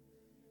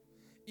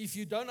 If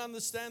you don't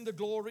understand the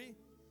glory,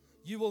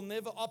 you will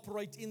never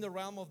operate in the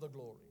realm of the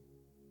glory.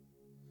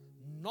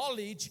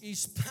 Knowledge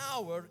is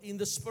power in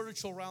the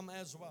spiritual realm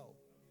as well.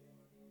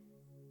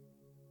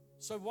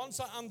 So once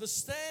I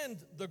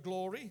understand the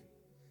glory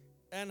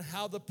and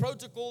how the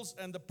protocols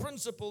and the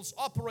principles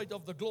operate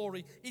of the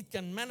glory, it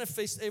can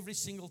manifest every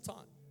single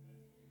time.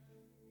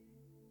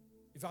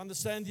 If I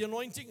understand the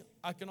anointing,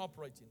 I can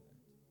operate in that.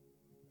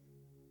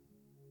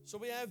 So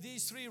we have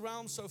these 3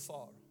 realms so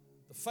far.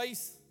 the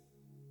faith,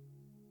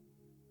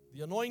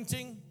 the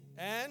anointing,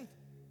 and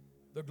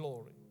the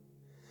glory.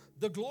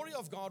 The glory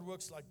of God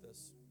works like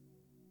this.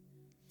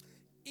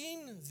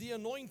 In the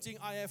anointing,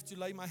 I have to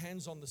lay my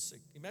hands on the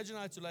sick. Imagine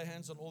I had to lay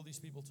hands on all these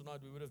people tonight.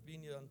 We would have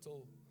been here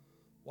until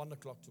 1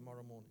 o'clock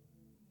tomorrow morning.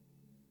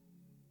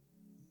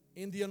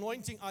 In the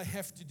anointing, I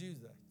have to do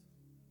that.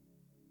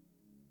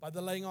 By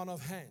the laying on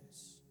of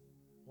hands,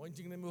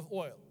 anointing them with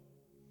oil.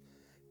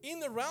 In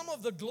the realm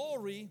of the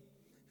glory,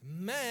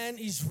 man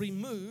is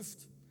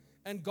removed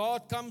and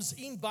God comes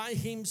in by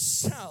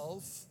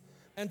himself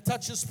and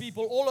touches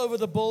people all over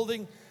the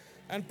building,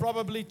 and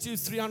probably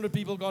 200-300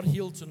 people got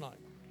healed tonight.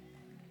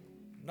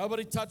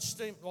 Nobody touched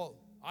him. Well,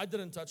 I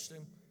didn't touch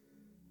them.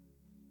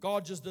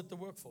 God just did the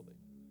work for them.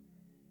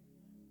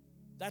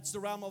 That's the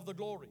realm of the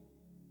glory.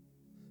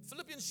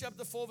 Philippians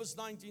chapter 4 verse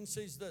 19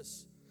 says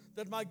this,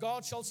 that my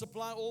God shall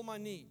supply all my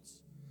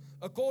needs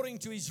according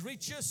to His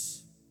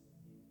riches.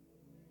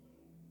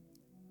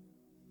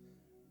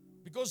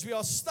 Because we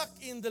are stuck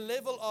in the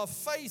level of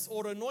faith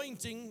or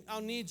anointing,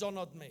 our needs are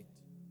not met.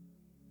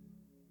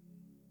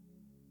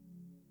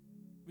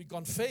 We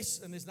confess,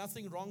 and there's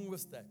nothing wrong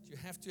with that. You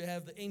have to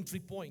have the entry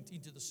point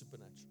into the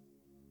supernatural.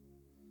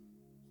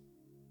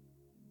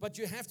 But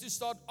you have to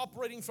start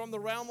operating from the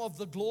realm of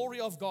the glory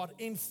of God,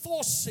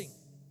 enforcing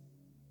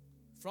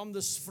from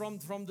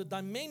the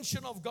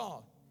dimension of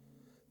God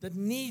that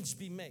needs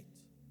be met.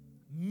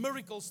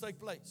 Miracles take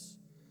place.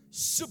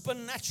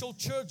 Supernatural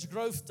church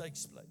growth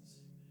takes place.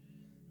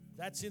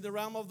 That's in the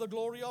realm of the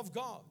glory of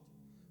God,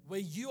 where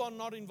you are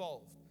not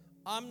involved.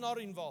 I'm not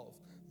involved.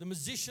 The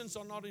musicians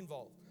are not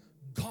involved.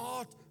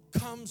 God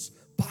comes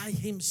by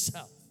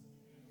Himself.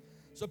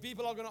 So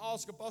people are going to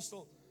ask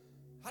Apostle,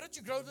 how did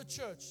you grow the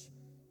church?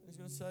 And he's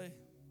going to say,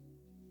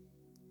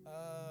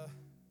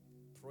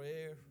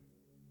 prayer,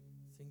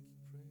 thinking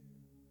prayer.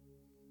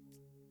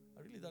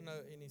 I really don't know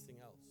anything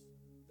else.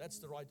 That's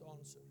the right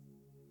answer.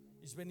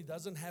 Is when he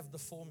doesn't have the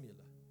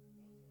formula.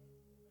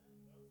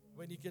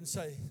 When he can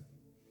say,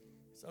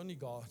 it's only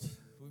God.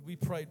 We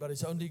prayed, but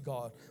it's only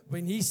God.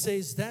 When he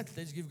says that,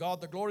 let's give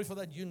God the glory for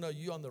that. You know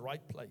you're on the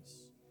right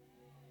place.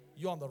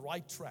 You're on the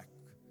right track.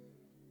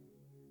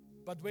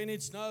 But when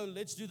it's no,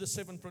 let's do the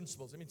 7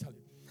 principles. Let me tell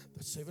you,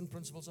 the 7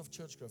 principles of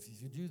church growth.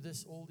 If you do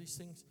this, all these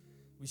things,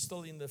 we're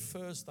still in the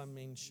first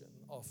dimension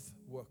of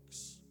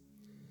works.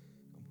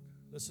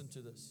 Listen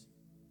to this.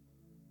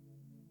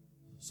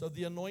 So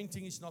the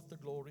anointing is not the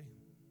glory.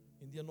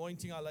 In the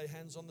anointing, I lay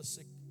hands on the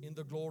sick. In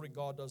the glory,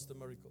 God does the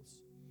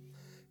miracles.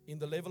 In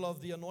the level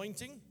of the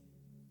anointing,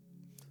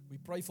 we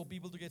pray for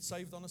people to get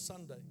saved on a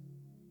Sunday.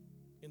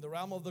 In the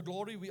realm of the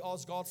glory, we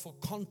ask God for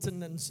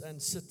continents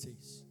and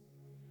cities.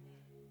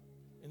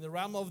 In the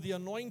realm of the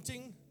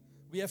anointing,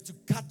 we have to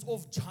cut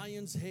off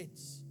giants'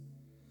 heads.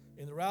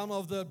 In the realm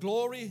of the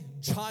glory,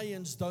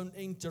 giants don't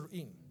enter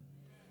in.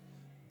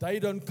 They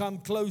don't come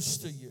close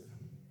to you.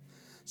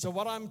 So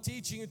what I'm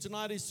teaching you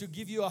tonight is to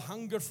give you a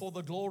hunger for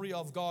the glory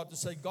of God. To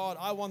say, God,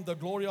 I want the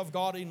glory of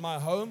God in my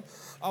home.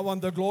 I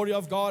want the glory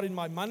of God in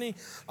my money.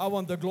 I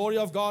want the glory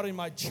of God in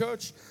my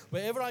church.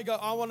 Wherever I go,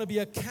 I want to be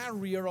a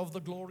carrier of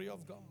the glory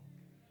of God.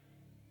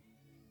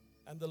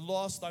 And the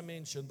last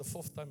dimension, the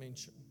 4th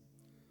dimension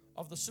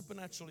of the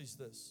supernatural is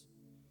this.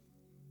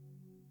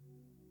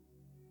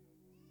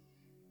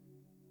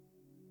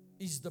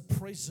 Is the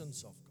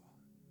presence of God.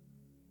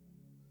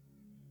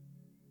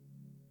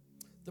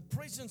 The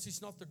presence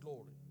is not the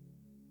glory.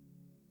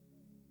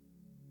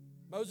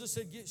 Moses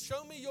said,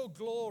 show me your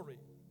glory.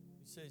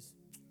 He says,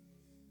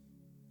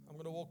 I'm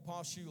going to walk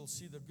past you. You'll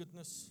see the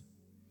goodness.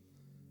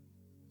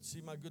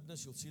 See my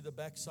goodness. You'll see the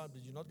backside,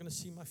 but you're not going to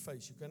see my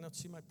face. You cannot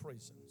see my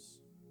presence.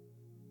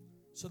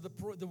 So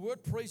the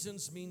word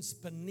presence means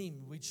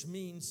panim, which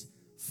means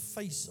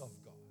face of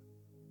God.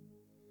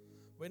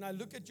 When I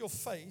look at your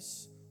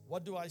face,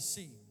 what do I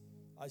see?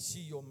 I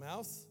see your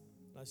mouth.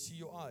 I see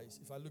your eyes.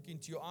 If I look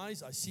into your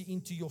eyes, I see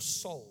into your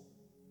soul.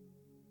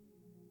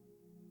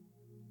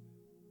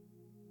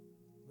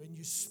 When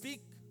you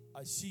speak,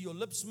 I see your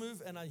lips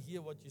move and I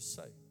hear what you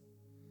say.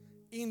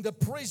 In the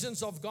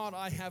presence of God,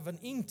 I have an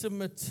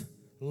intimate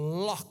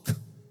lock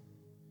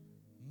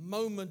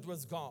moment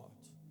with God,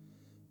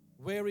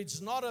 where it's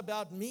not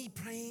about me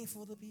praying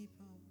for the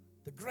people.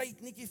 The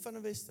great Nikki van der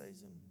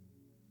Westhuizen,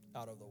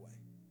 out of the way.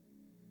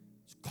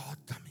 It's God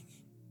coming in.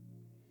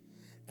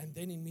 And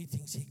then in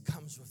meetings, He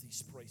comes with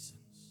His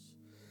presence,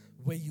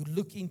 where you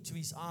look into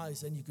His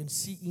eyes and you can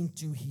see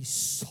into His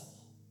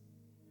soul.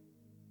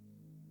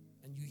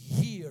 And you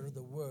hear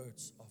the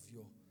words of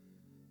your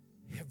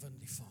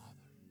Heavenly Father.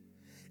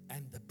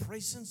 And the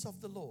presence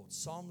of the Lord,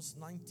 Psalms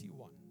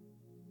 91.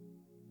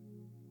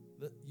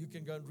 You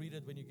can go and read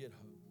it when you get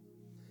home.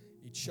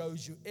 It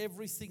shows you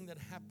everything that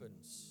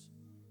happens.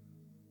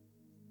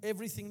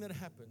 Everything that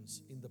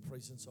happens in the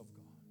presence of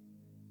God.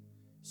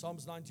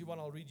 Psalms 91,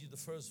 I'll read you the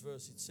first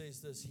verse. It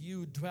says this, He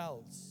who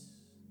dwells.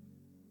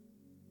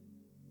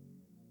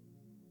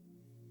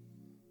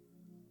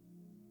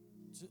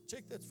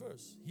 Check that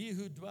verse. He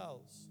who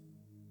dwells.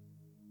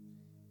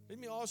 Let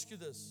me ask you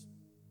this.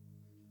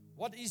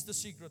 What is the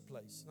secret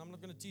place? And I'm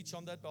not going to teach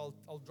on that, but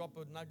I'll drop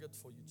a nugget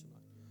for you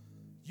tonight.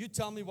 You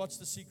tell me what's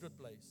the secret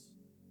place.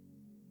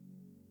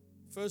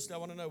 Firstly, I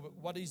want to know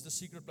what is the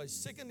secret place.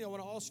 Secondly, I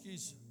want to ask you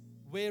is,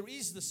 where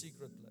is the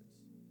secret place?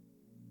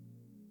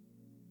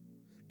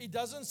 It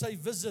doesn't say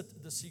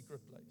visit the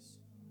secret place.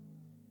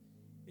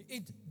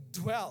 It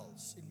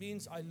dwells. It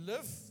means I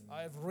live,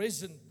 I have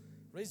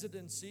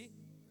residency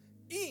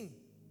in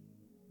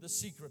the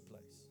secret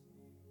place.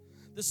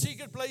 The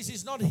secret place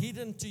is not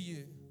hidden to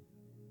you.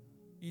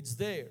 It's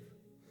there.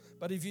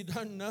 But if you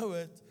don't know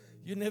it,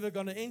 you're never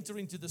going to enter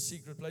into the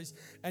secret place,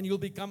 and you'll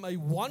become a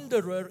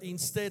wanderer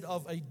instead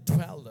of a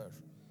dweller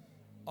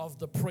of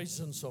the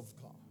presence of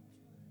God.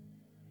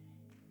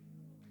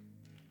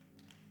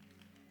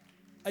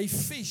 A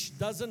fish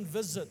doesn't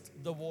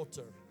visit the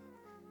water.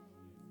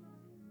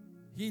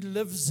 He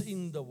lives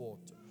in the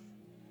water.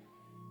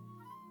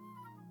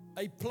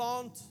 A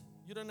plant,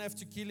 you don't have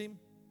to kill him,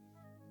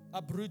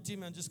 uproot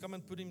him, and just come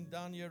and put him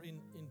down here. In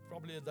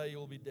probably a day, he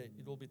will be dead.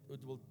 It will be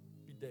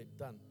dead,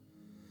 done.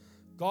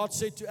 God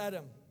said to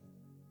Adam,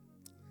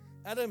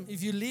 Adam,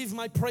 if you leave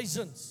my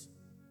presence,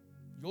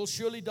 you'll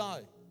surely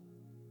die.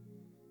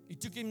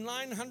 It took him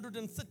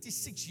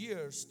 936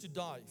 years to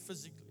die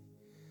physically.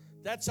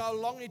 That's how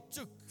long it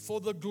took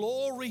for the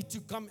glory to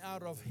come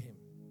out of him.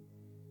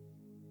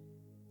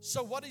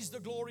 So what is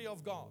the glory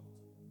of God?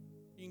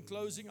 In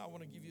closing, I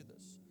want to give you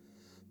this.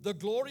 The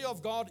glory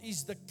of God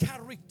is the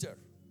character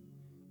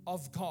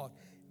of God.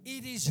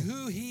 It is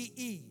who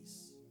He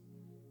is.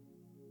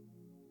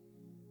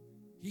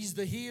 He's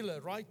the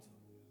healer, right?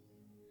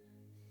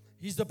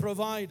 He's the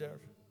provider.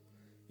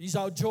 He's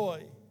our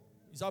joy.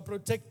 He's our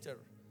protector.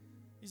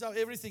 He's our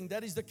everything.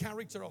 That is the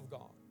character of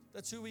God.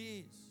 That's who He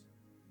is.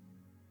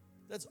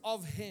 That's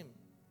of Him.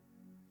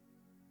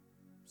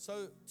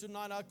 So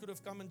tonight I could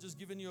have come and just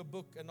given you a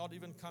book and not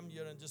even come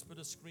here and just put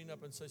a screen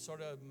up and say,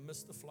 sorry, I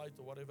missed the flight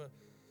or whatever.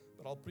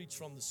 But I'll preach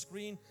from the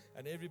screen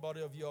and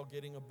everybody of you are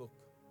getting a book.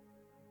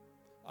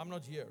 I'm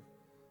not here.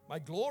 My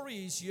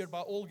glory is here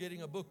by all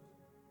getting a book.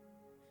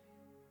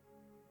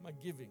 My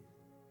giving,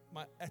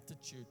 my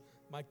attitude,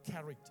 my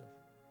character.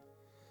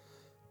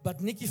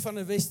 But Nikki van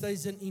der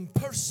Westhuizen in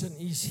person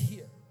is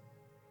here.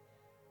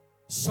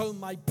 So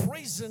my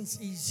presence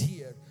is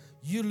here.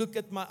 You look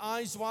at my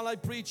eyes while I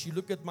preach. You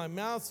look at my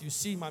mouth. You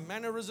see my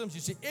mannerisms.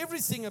 You see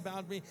everything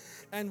about me.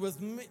 And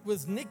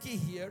with Nikki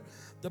here,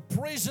 the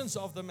presence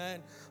of the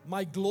man,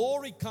 my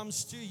glory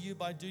comes to you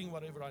by doing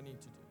whatever I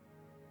need to do.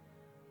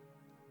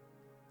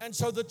 And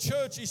so the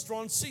church is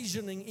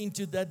transitioning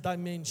into that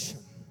dimension.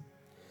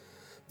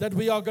 That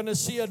we are going to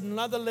see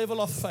another level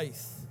of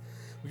faith.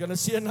 We're going to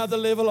see another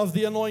level of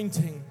the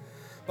anointing.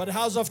 But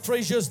House of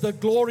Treasures, the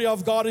glory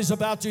of God is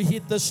about to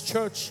hit this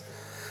church.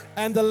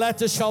 And the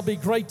latter shall be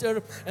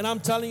greater. And I'm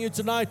telling you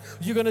tonight,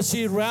 you're going to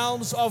see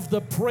realms of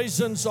the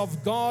presence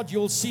of God.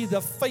 You'll see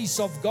the face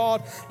of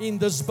God in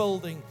this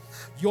building.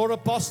 Your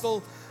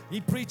apostle, he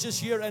preaches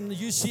here and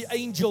you see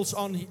angels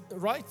on,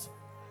 right?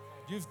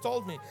 You've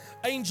told me.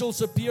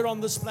 Angels appear on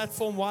this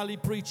platform while he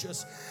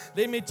preaches.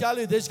 Let me tell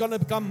you, there's going to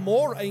become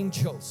more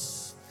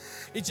angels.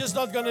 It's just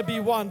not going to be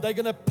one. They're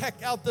going to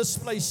pack out this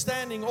place,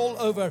 standing all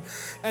over.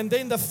 And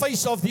then the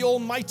face of the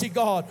Almighty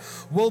God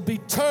will be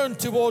turned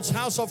towards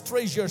House of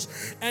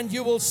Treasures. And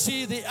you will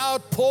see the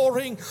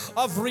outpouring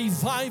of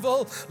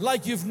revival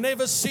like you've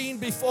never seen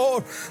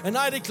before. And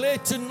I declare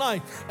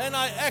tonight, and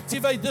I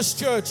activate this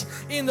church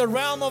in the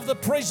realm of the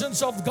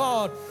presence of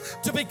God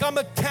to become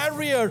a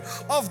carrier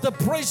of the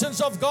presence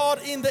of God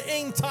in the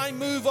end time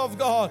move of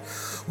God.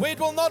 Where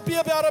it will not be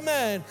about a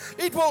man.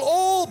 It will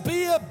all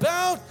be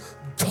about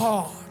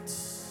God.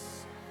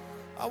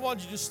 I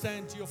want you to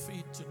stand to your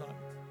feet tonight.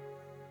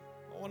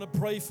 I want to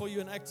pray for you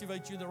and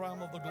activate you in the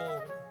realm of the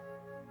glory.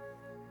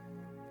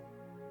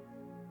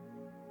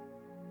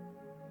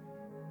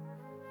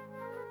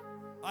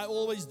 I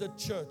always did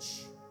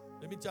church.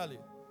 Let me tell you.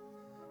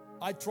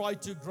 I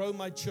tried to grow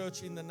my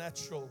church in the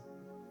natural.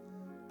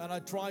 And I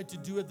tried to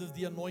do it with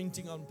the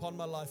anointing upon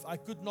my life. I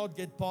could not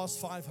get past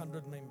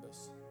 500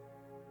 members.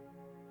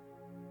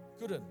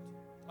 Couldn't.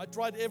 I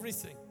tried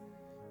everything.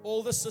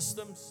 All the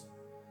systems,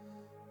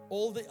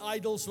 all the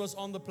idols was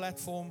on the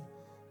platform,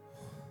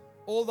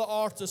 all the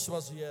artists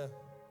was here,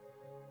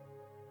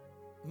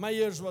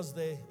 Mayers was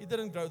there. He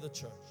didn't grow the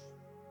church.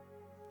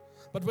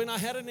 But when I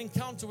had an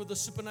encounter with the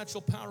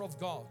supernatural power of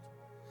God,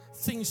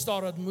 things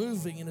started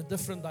moving in a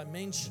different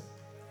dimension.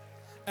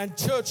 And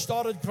church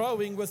started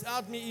growing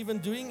without me even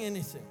doing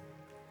anything.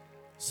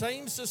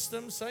 Same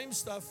system, same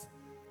stuff,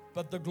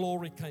 but the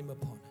glory came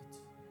upon it.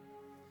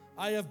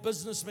 I have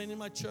businessmen in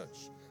my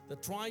church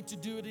that try to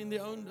do it in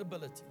their own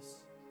abilities.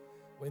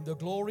 When the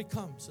glory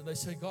comes and they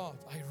say, God,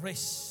 I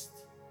rest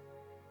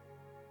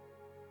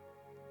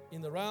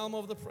in the realm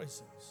of the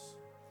presence,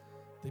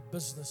 the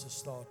businesses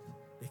start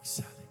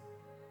excelling.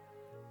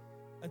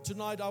 And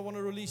tonight I want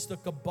to release the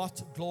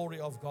Kabbat glory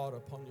of God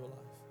upon your life.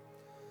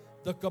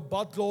 The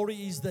Kabbat glory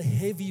is the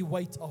heavy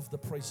weight of the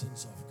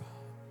presence of God.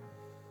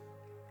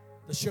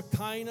 The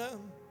Shekinah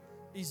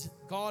is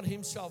God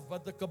Himself,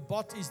 but the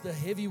Kabbat is the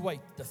heavy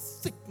weight, the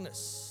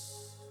thickness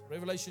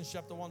Revelation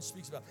chapter 1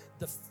 speaks about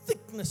the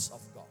thickness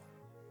of God.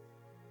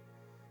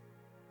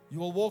 You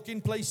will walk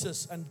in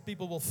places and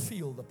people will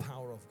feel the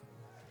power of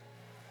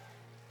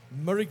God.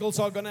 Miracles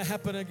are going to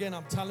happen again,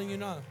 I'm telling you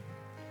now.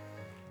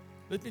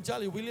 Let me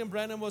tell you, William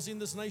Branham was in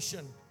this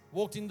nation,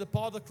 walked in the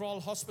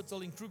Paardekraal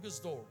Hospital in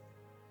Krugersdorp.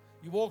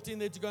 He walked in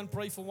there to go and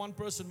pray for one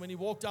person. When he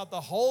walked out,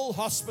 the whole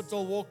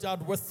hospital walked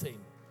out with him.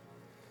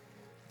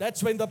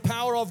 That's when the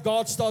power of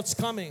God starts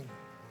coming.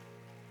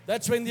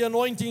 That's when the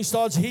anointing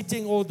starts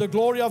hitting, or the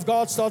glory of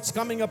God starts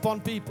coming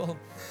upon people.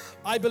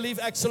 I believe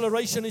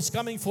acceleration is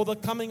coming for the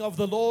coming of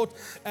the Lord,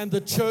 and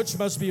the church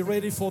must be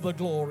ready for the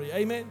glory.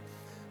 Amen.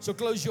 So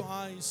close your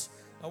eyes.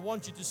 I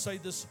want you to say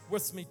this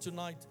with me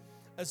tonight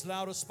as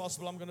loud as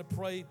possible. I'm going to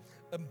pray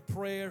a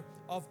prayer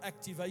of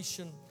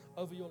activation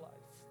over your life.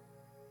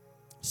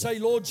 Say,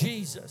 Lord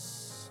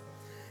Jesus,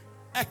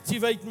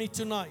 activate me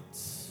tonight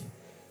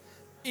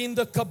in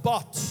the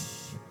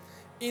Kabot,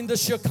 in the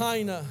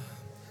Shekinah.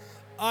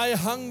 I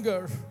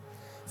hunger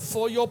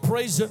for your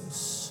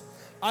presence.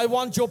 I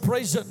want your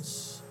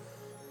presence.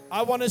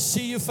 I want to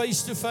see you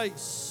face to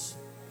face.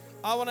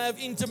 I want to have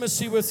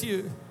intimacy with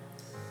you.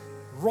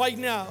 Right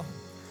now,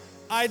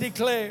 I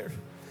declare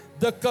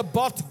the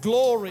Kabot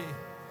glory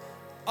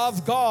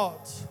of God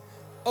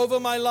over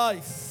my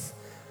life.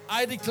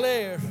 I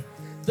declare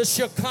the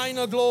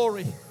Shekinah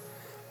glory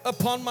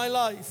upon my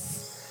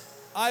life.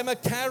 I'm a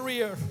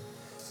carrier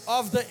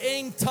of the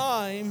end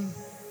time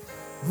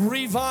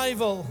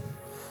revival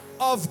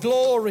of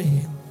glory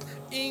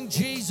in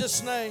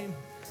Jesus' name.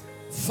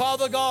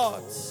 Father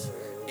God,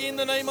 in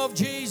the name of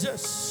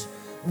Jesus,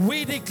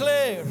 we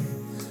declare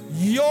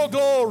your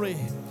glory,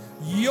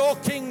 your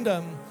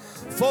kingdom.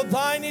 For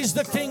thine is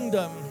the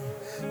kingdom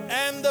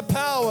and the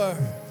power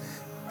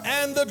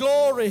and the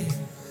glory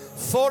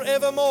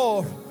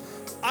forevermore.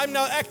 I'm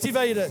now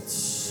activated.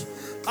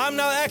 I'm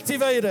now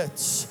activated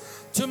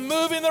to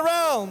move in the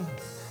realm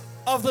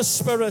of the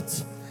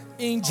Spirit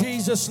in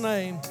Jesus'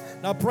 name.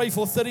 Now pray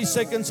for 30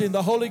 seconds in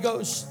the Holy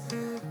Ghost.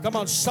 Come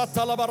on.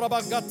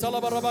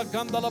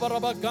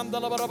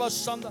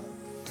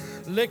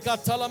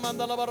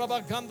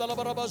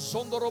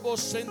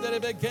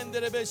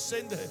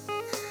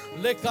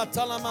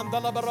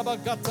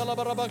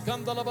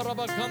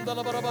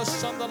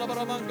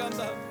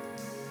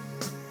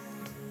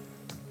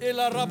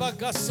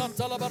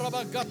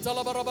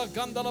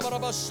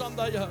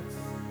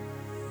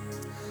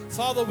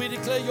 Father, we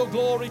declare your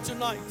glory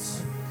tonight.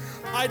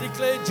 I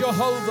declare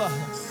Jehovah.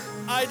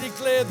 I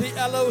declare the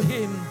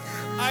Elohim.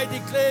 I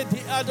declare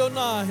the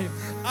Adonai.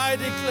 I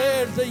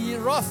declare the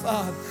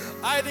Rapha.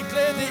 I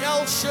declare the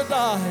El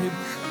Shaddai.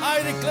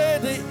 I declare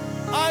the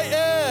I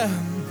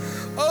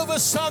am over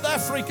South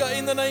Africa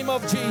in the name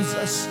of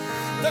Jesus.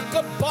 The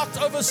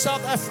Kabot over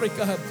South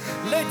Africa.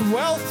 Let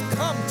wealth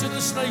come to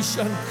this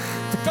nation.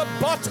 The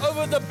Kabot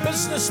over the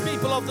business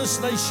people of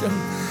this nation.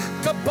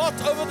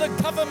 Kabot over the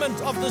government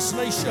of this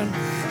nation.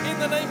 In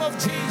the name of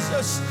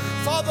Jesus.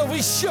 Father,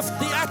 we shift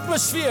the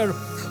atmosphere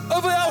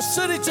over our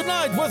city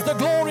tonight with the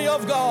glory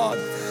of God.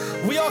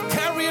 We are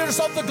carriers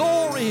of the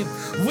glory.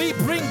 We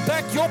bring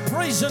back your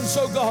presence,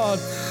 oh God.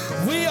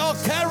 We are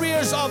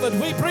carriers of it.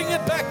 We bring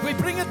it back. We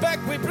bring it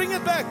back. We bring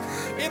it back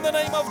in the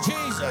name of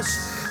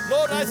Jesus.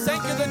 Lord, I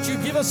thank you that you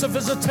give us a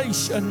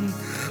visitation,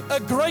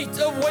 a great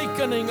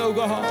awakening, oh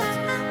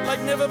God,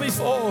 like never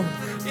before.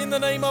 In the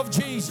name of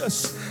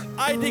Jesus,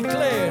 I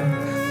declare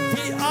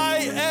the I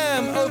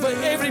am over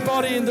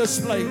everybody in this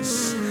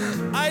place.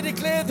 I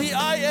declare the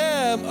I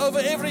am over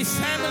every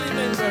family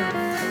member.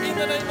 In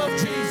the name of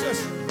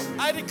Jesus,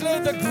 I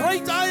declare the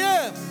great I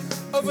am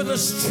over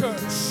this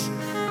church.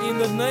 In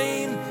the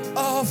name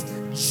of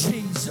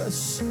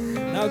Jesus.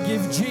 Now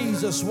give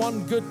Jesus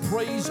one good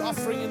praise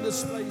offering in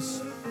this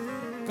place.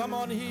 Come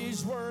on, he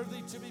is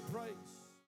worthy to be praised.